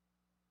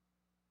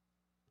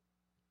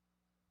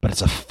 But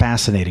it's a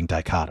fascinating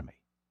dichotomy.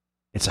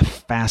 It's a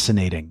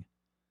fascinating,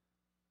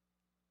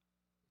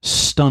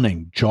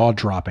 stunning,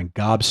 jaw-dropping,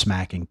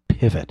 gobsmacking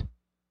pivot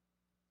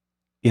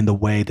in the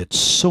way that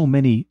so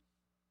many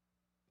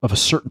of a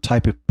certain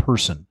type of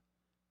person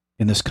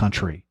in this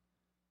country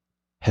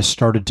has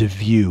started to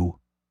view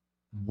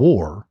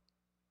war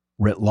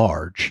writ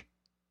large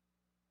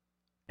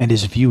and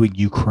is viewing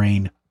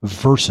Ukraine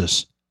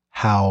versus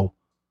how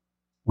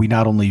we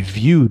not only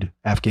viewed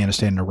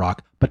Afghanistan and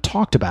Iraq, but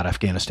talked about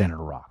Afghanistan and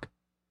Iraq.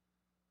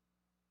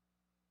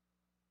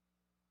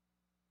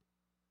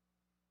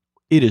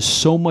 It is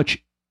so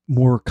much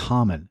more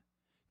common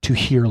to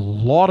hear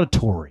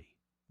laudatory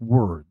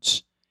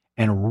words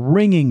and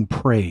ringing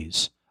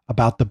praise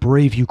about the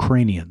brave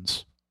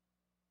Ukrainians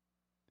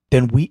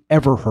than we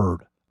ever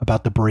heard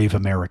about the brave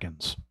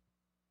Americans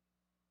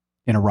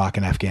in Iraq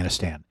and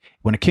Afghanistan.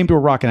 When it came to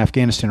Iraq and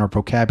Afghanistan, our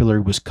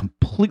vocabulary was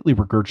completely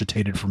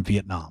regurgitated from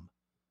Vietnam.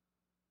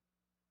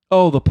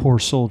 Oh, the poor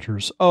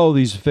soldiers. Oh,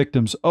 these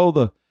victims. Oh,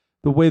 the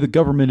way the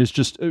government is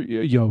just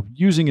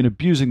using and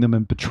abusing them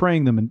and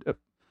betraying them. And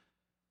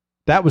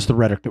that was the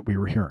rhetoric that we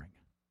were hearing.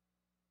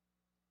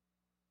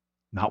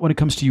 Not when it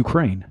comes to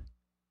Ukraine.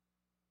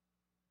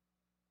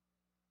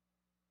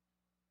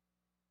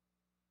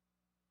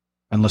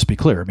 And let's be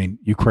clear. I mean,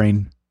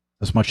 Ukraine,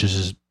 as much as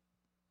is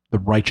the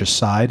righteous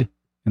side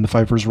in the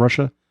fight versus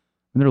Russia,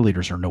 and their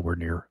leaders are nowhere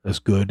near as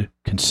good,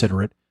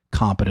 considerate,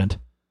 competent,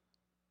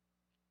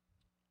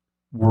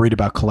 worried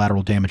about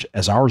collateral damage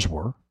as ours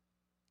were.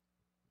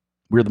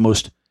 We're the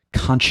most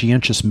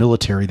conscientious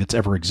military that's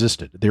ever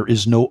existed. There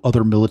is no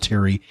other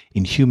military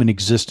in human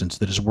existence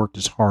that has worked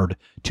as hard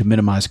to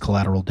minimize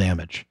collateral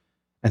damage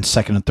and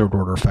second and third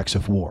order effects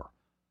of war.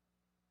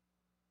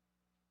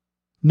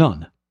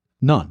 None.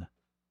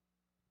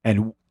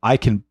 And I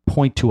can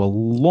point to a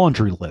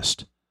laundry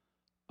list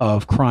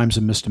of crimes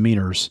and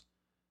misdemeanors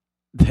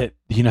that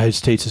the United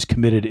States has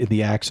committed in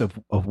the acts of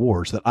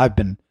wars that I've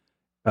been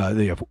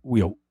they have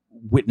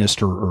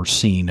witnessed or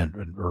seen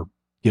or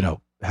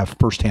have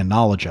firsthand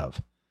knowledge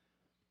of.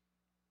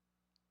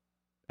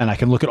 And I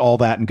can look at all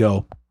that and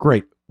go,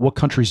 great, what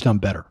country's done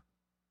better?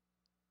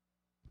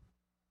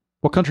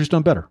 What country's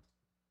done better?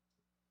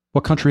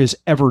 What country has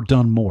ever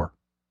done more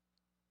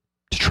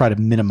to try to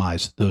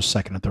minimize those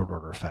second and third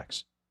order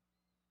effects?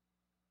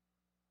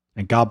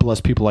 And God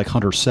bless people like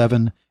Hunter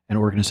 7 and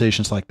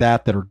organizations like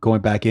that are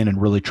going back in and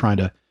really trying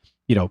to,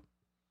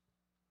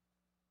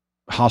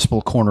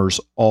 hospital corners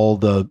all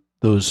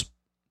those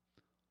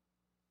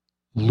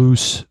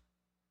loose,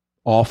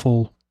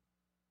 awful,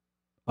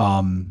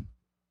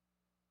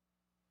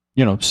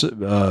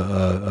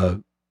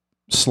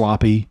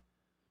 sloppy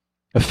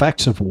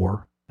effects of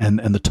war and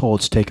the toll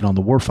it's taken on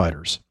the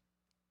warfighters.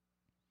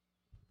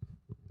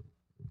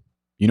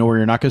 You know where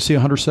you're not going to see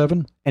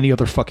 107? Any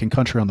other fucking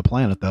country on the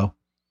planet, though.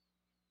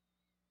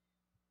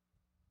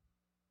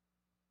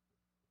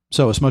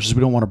 So as much as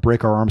we don't want to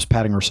break our arms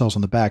patting ourselves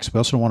on the backs, we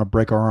also don't want to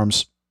break our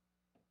arms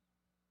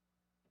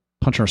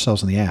punching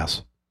ourselves in the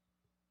ass.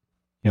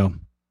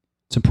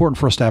 It's important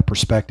for us to have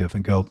perspective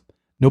and go,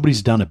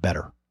 nobody's done it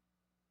better.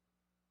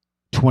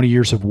 20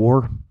 years of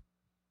war.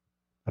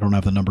 I don't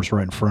have the numbers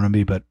right in front of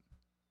me, but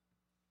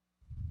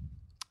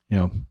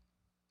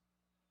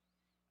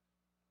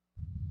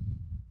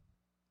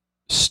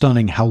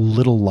stunning how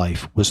little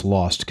life was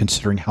lost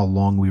considering how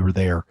long we were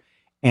there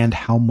and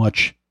how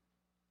much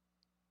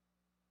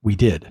we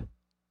did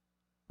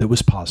that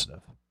was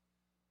positive.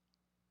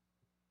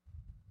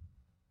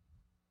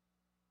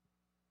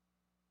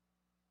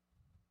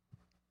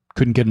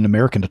 Couldn't get an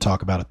American to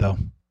talk about it, though.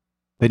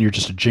 Then you're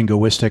just a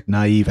jingoistic,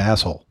 naive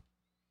asshole.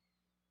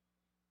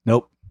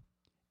 Nope.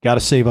 Got to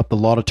save up the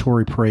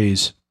laudatory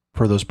praise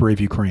for those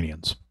brave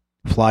Ukrainians.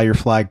 Fly your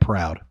flag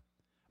proud,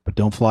 but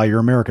don't fly your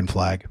American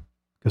flag,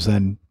 because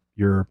then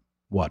you're,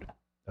 what,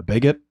 a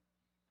bigot?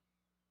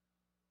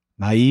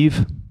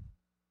 Naive?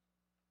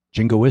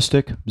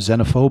 Jingoistic?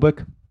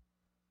 Xenophobic?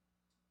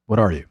 What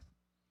are you?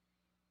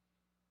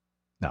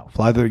 No,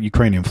 fly the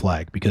Ukrainian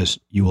flag, because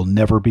you will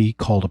never be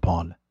called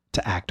upon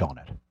to act on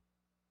it.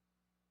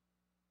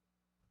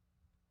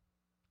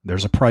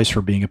 There's a price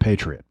for being a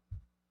patriot.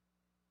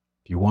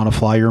 If you want to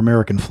fly your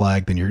American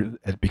flag, then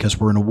because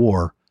we're in a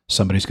war,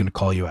 somebody's going to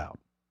call you out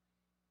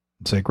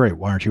and say, great,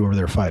 why aren't you over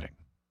there fighting?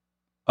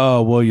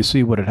 Oh, well, you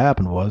see what had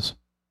happened was.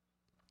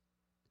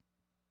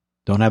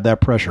 Don't have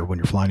that pressure when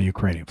you're flying a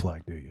Ukrainian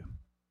flag, do you?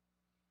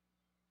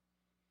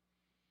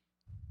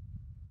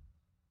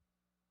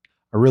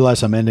 I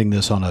realize I'm ending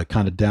this on a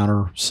kind of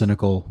downer,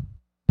 cynical,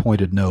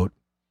 pointed note.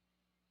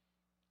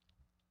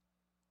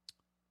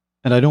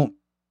 And I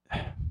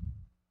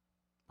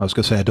was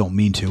going to say I don't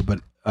mean to,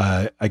 but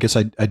I guess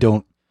I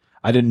didn't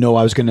know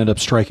I was going to end up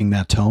striking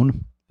that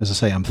tone. As I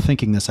say, I'm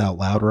thinking this out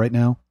loud right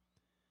now.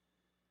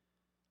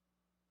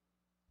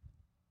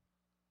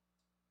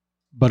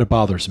 But it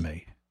bothers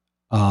me.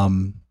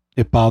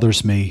 It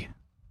bothers me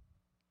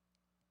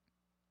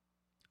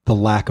the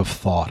lack of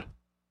thought,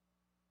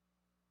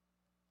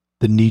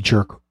 the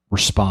knee-jerk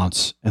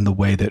response, and the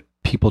way that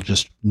people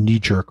just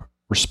knee-jerk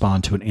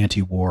respond to an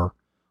anti-war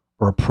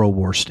or a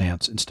pro-war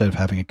stance instead of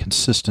having a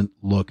consistent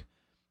look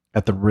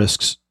at the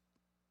risks,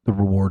 the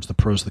rewards, the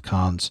pros, the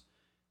cons,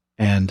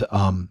 and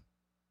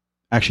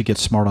actually get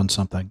smart on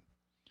something.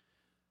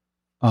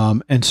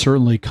 And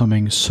certainly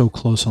coming so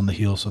close on the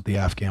heels of the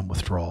Afghan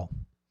withdrawal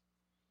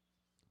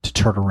to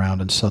turn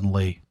around and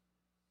suddenly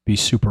be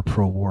super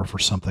pro-war for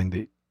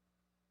something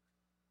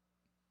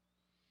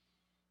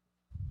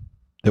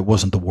that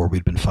wasn't the war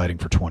we'd been fighting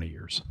for 20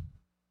 years.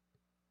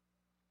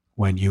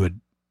 When you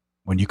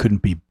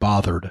couldn't be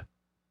bothered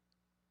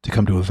to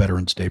come to a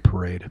Veterans Day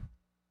parade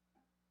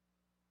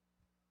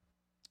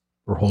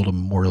or hold a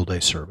Memorial Day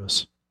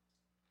service.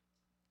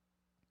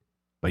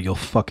 But you'll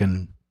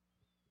fucking,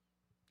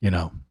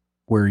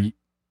 wear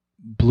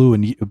blue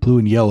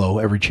and yellow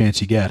every chance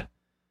you get.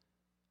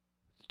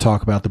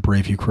 Talk about the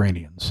brave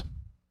Ukrainians.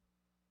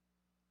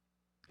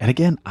 And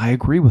again, I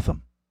agree with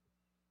them.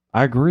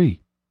 I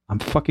agree. I'm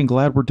fucking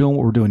glad we're doing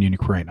what we're doing in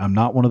Ukraine. I'm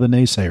not one of the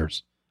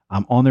naysayers.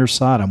 I'm on their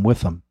side. I'm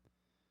with them.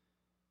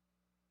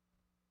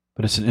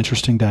 But it's an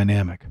interesting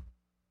dynamic.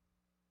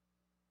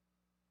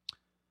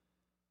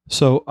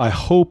 So I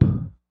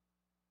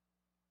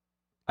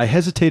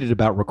hesitated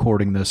about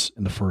recording this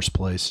in the first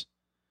place.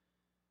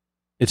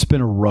 It's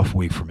been a rough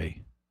week for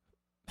me,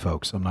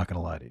 folks. I'm not going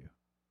to lie to you,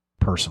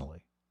 personally.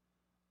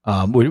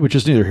 Which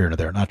is neither here nor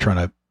there. Not trying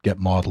to get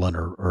maudlin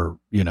or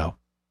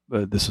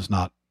this is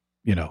not,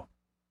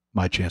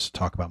 my chance to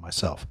talk about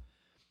myself.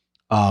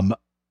 But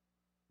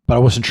I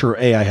wasn't sure,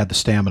 A, I had the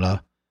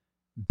stamina,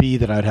 B,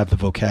 that I'd have the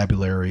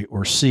vocabulary,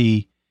 or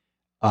C,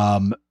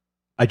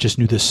 I just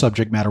knew this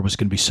subject matter was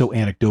going to be so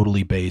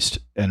anecdotally based,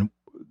 and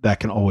that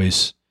can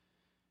always,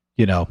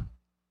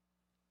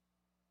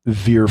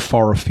 veer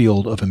far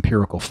afield of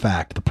empirical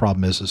fact. The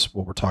problem is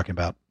what we're talking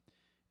about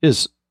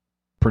is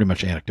pretty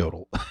much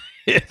anecdotal.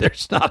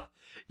 There's not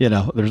a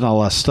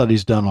lot of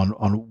studies done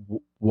on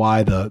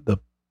why the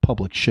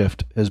public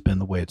shift has been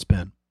the way it's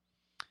been.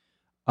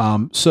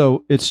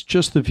 So it's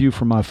just the view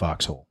from my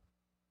foxhole.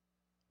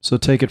 So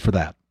take it for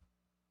that.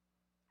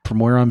 From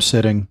where I'm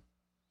sitting,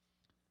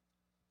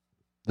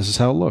 this is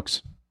how it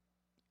looks.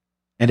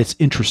 And it's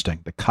interesting.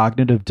 The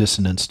cognitive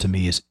dissonance to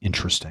me is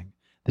interesting.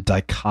 The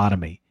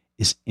dichotomy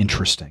is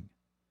interesting.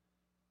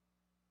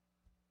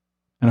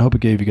 And I hope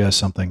it gave you guys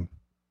something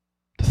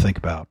to think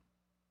about.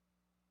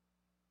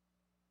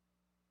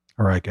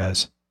 All right,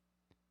 guys.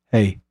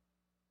 Hey,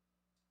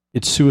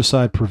 it's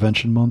Suicide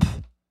Prevention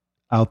Month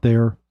out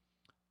there.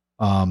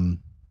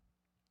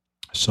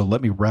 So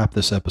let me wrap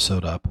this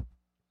episode up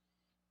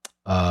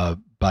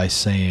by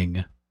saying,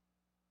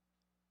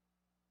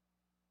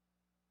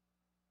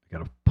 I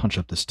got to punch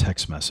up this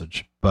text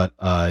message, but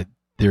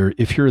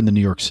if you're in the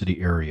New York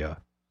City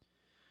area,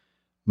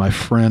 my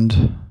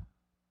friend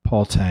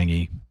Paul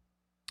Tangy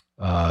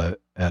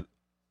at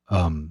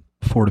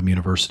Fordham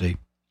University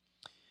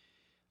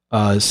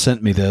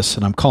sent me this,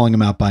 and I'm calling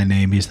him out by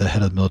name. He's the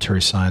head of the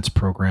military science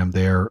program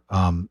there,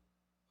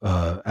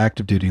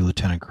 active duty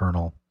lieutenant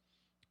colonel,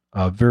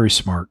 very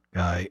smart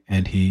guy,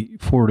 and he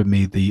forwarded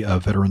me the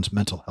Veterans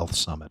Mental Health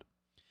Summit.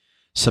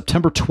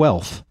 September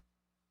 12th,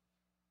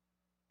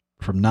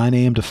 from 9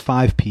 a.m. to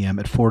 5 p.m.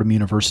 at Fordham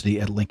University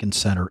at Lincoln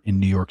Center in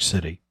New York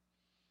City.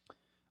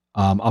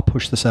 I'll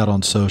push this out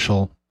on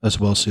social as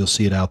well, so you'll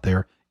see it out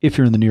there. If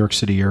you're in the New York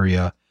City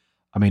area,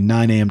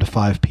 9 a.m. to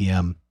 5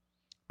 p.m.,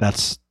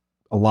 that's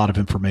a lot of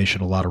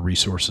information, a lot of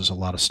resources, a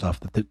lot of stuff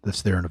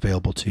that's there and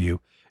available to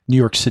you. New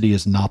York City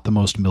is not the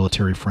most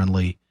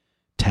military-friendly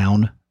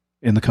town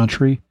in the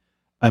country.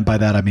 And by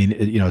that, I mean,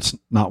 it's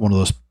not one of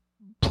those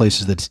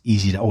places that's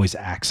easy to always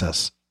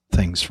access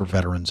things for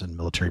veterans and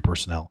military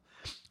personnel.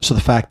 So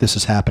the fact this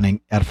is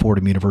happening at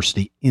Fordham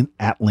University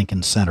at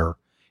Lincoln Center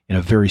in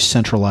a very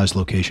centralized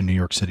location in New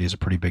York City is a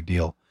pretty big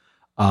deal.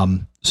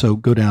 So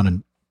go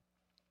down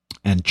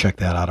and check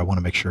that out. I want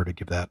to make sure to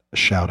give that a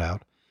shout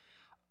out.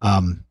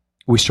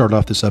 We started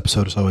off this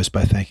episode, as always,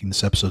 by thanking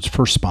this episode's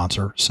first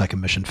sponsor,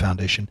 Second Mission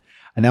Foundation.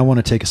 I now want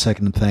to take a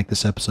second and thank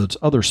this episode's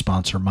other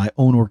sponsor, my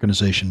own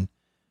organization,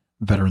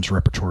 Veterans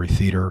Repertory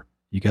Theater.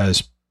 You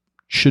guys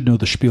should know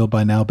the spiel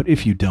by now, but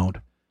if you don't,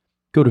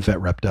 go to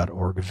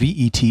vetrep.org,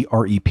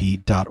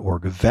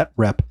 vetrep.org,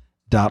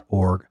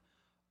 vetrep.org.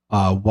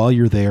 While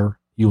you're there,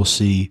 you will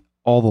see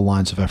all the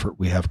lines of effort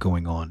we have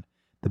going on.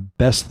 The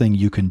best thing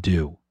you can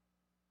do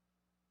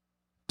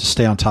to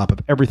stay on top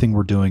of everything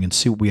we're doing and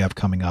see what we have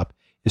coming up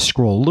is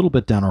scroll a little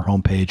bit down our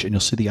homepage, and you'll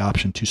see the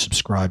option to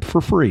subscribe for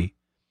free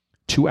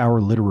to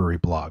our literary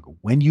blog.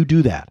 When you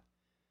do that,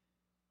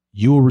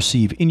 you will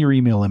receive in your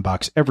email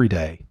inbox every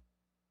day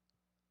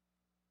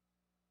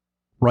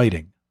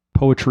writing,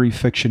 poetry,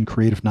 fiction,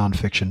 creative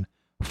nonfiction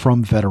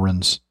from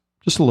veterans,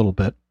 just a little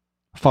bit,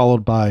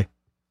 followed by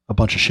a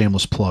bunch of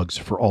shameless plugs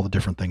for all the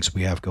different things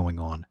we have going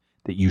on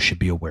that you should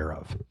be aware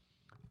of.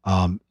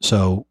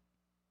 So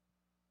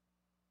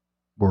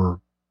we're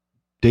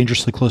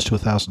dangerously close to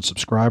 1,000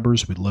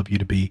 subscribers. We'd love you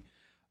to be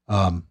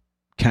count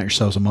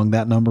yourselves among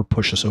that number,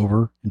 push us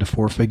over into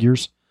 4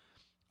 figures.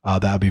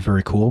 That would be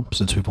very cool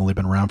since we've only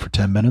been around for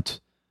 10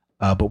 minutes.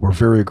 But we're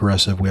very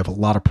aggressive. We have a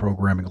lot of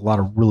programming, a lot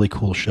of really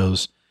cool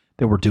shows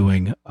that we're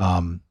doing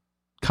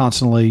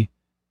constantly,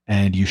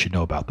 and you should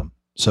know about them.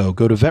 So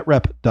go to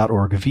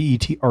vetrep.org,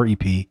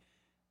 vetrep.org.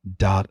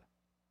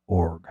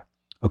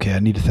 Okay, I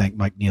need to thank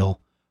Mike Neal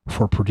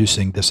for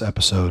producing this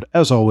episode,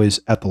 as always,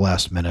 at the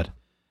last minute.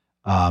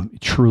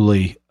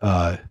 Truly,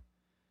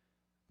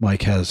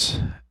 Mike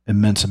has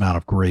immense amount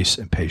of grace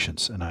and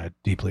patience, and I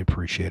deeply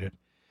appreciate it.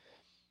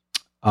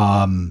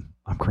 I'm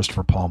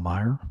Christopher Paul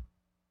Meyer.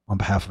 On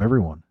behalf of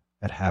everyone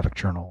at Havoc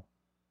Journal,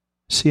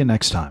 see you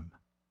next time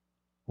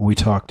when we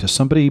talk to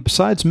somebody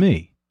besides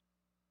me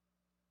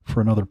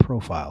for another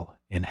profile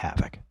in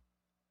Havoc.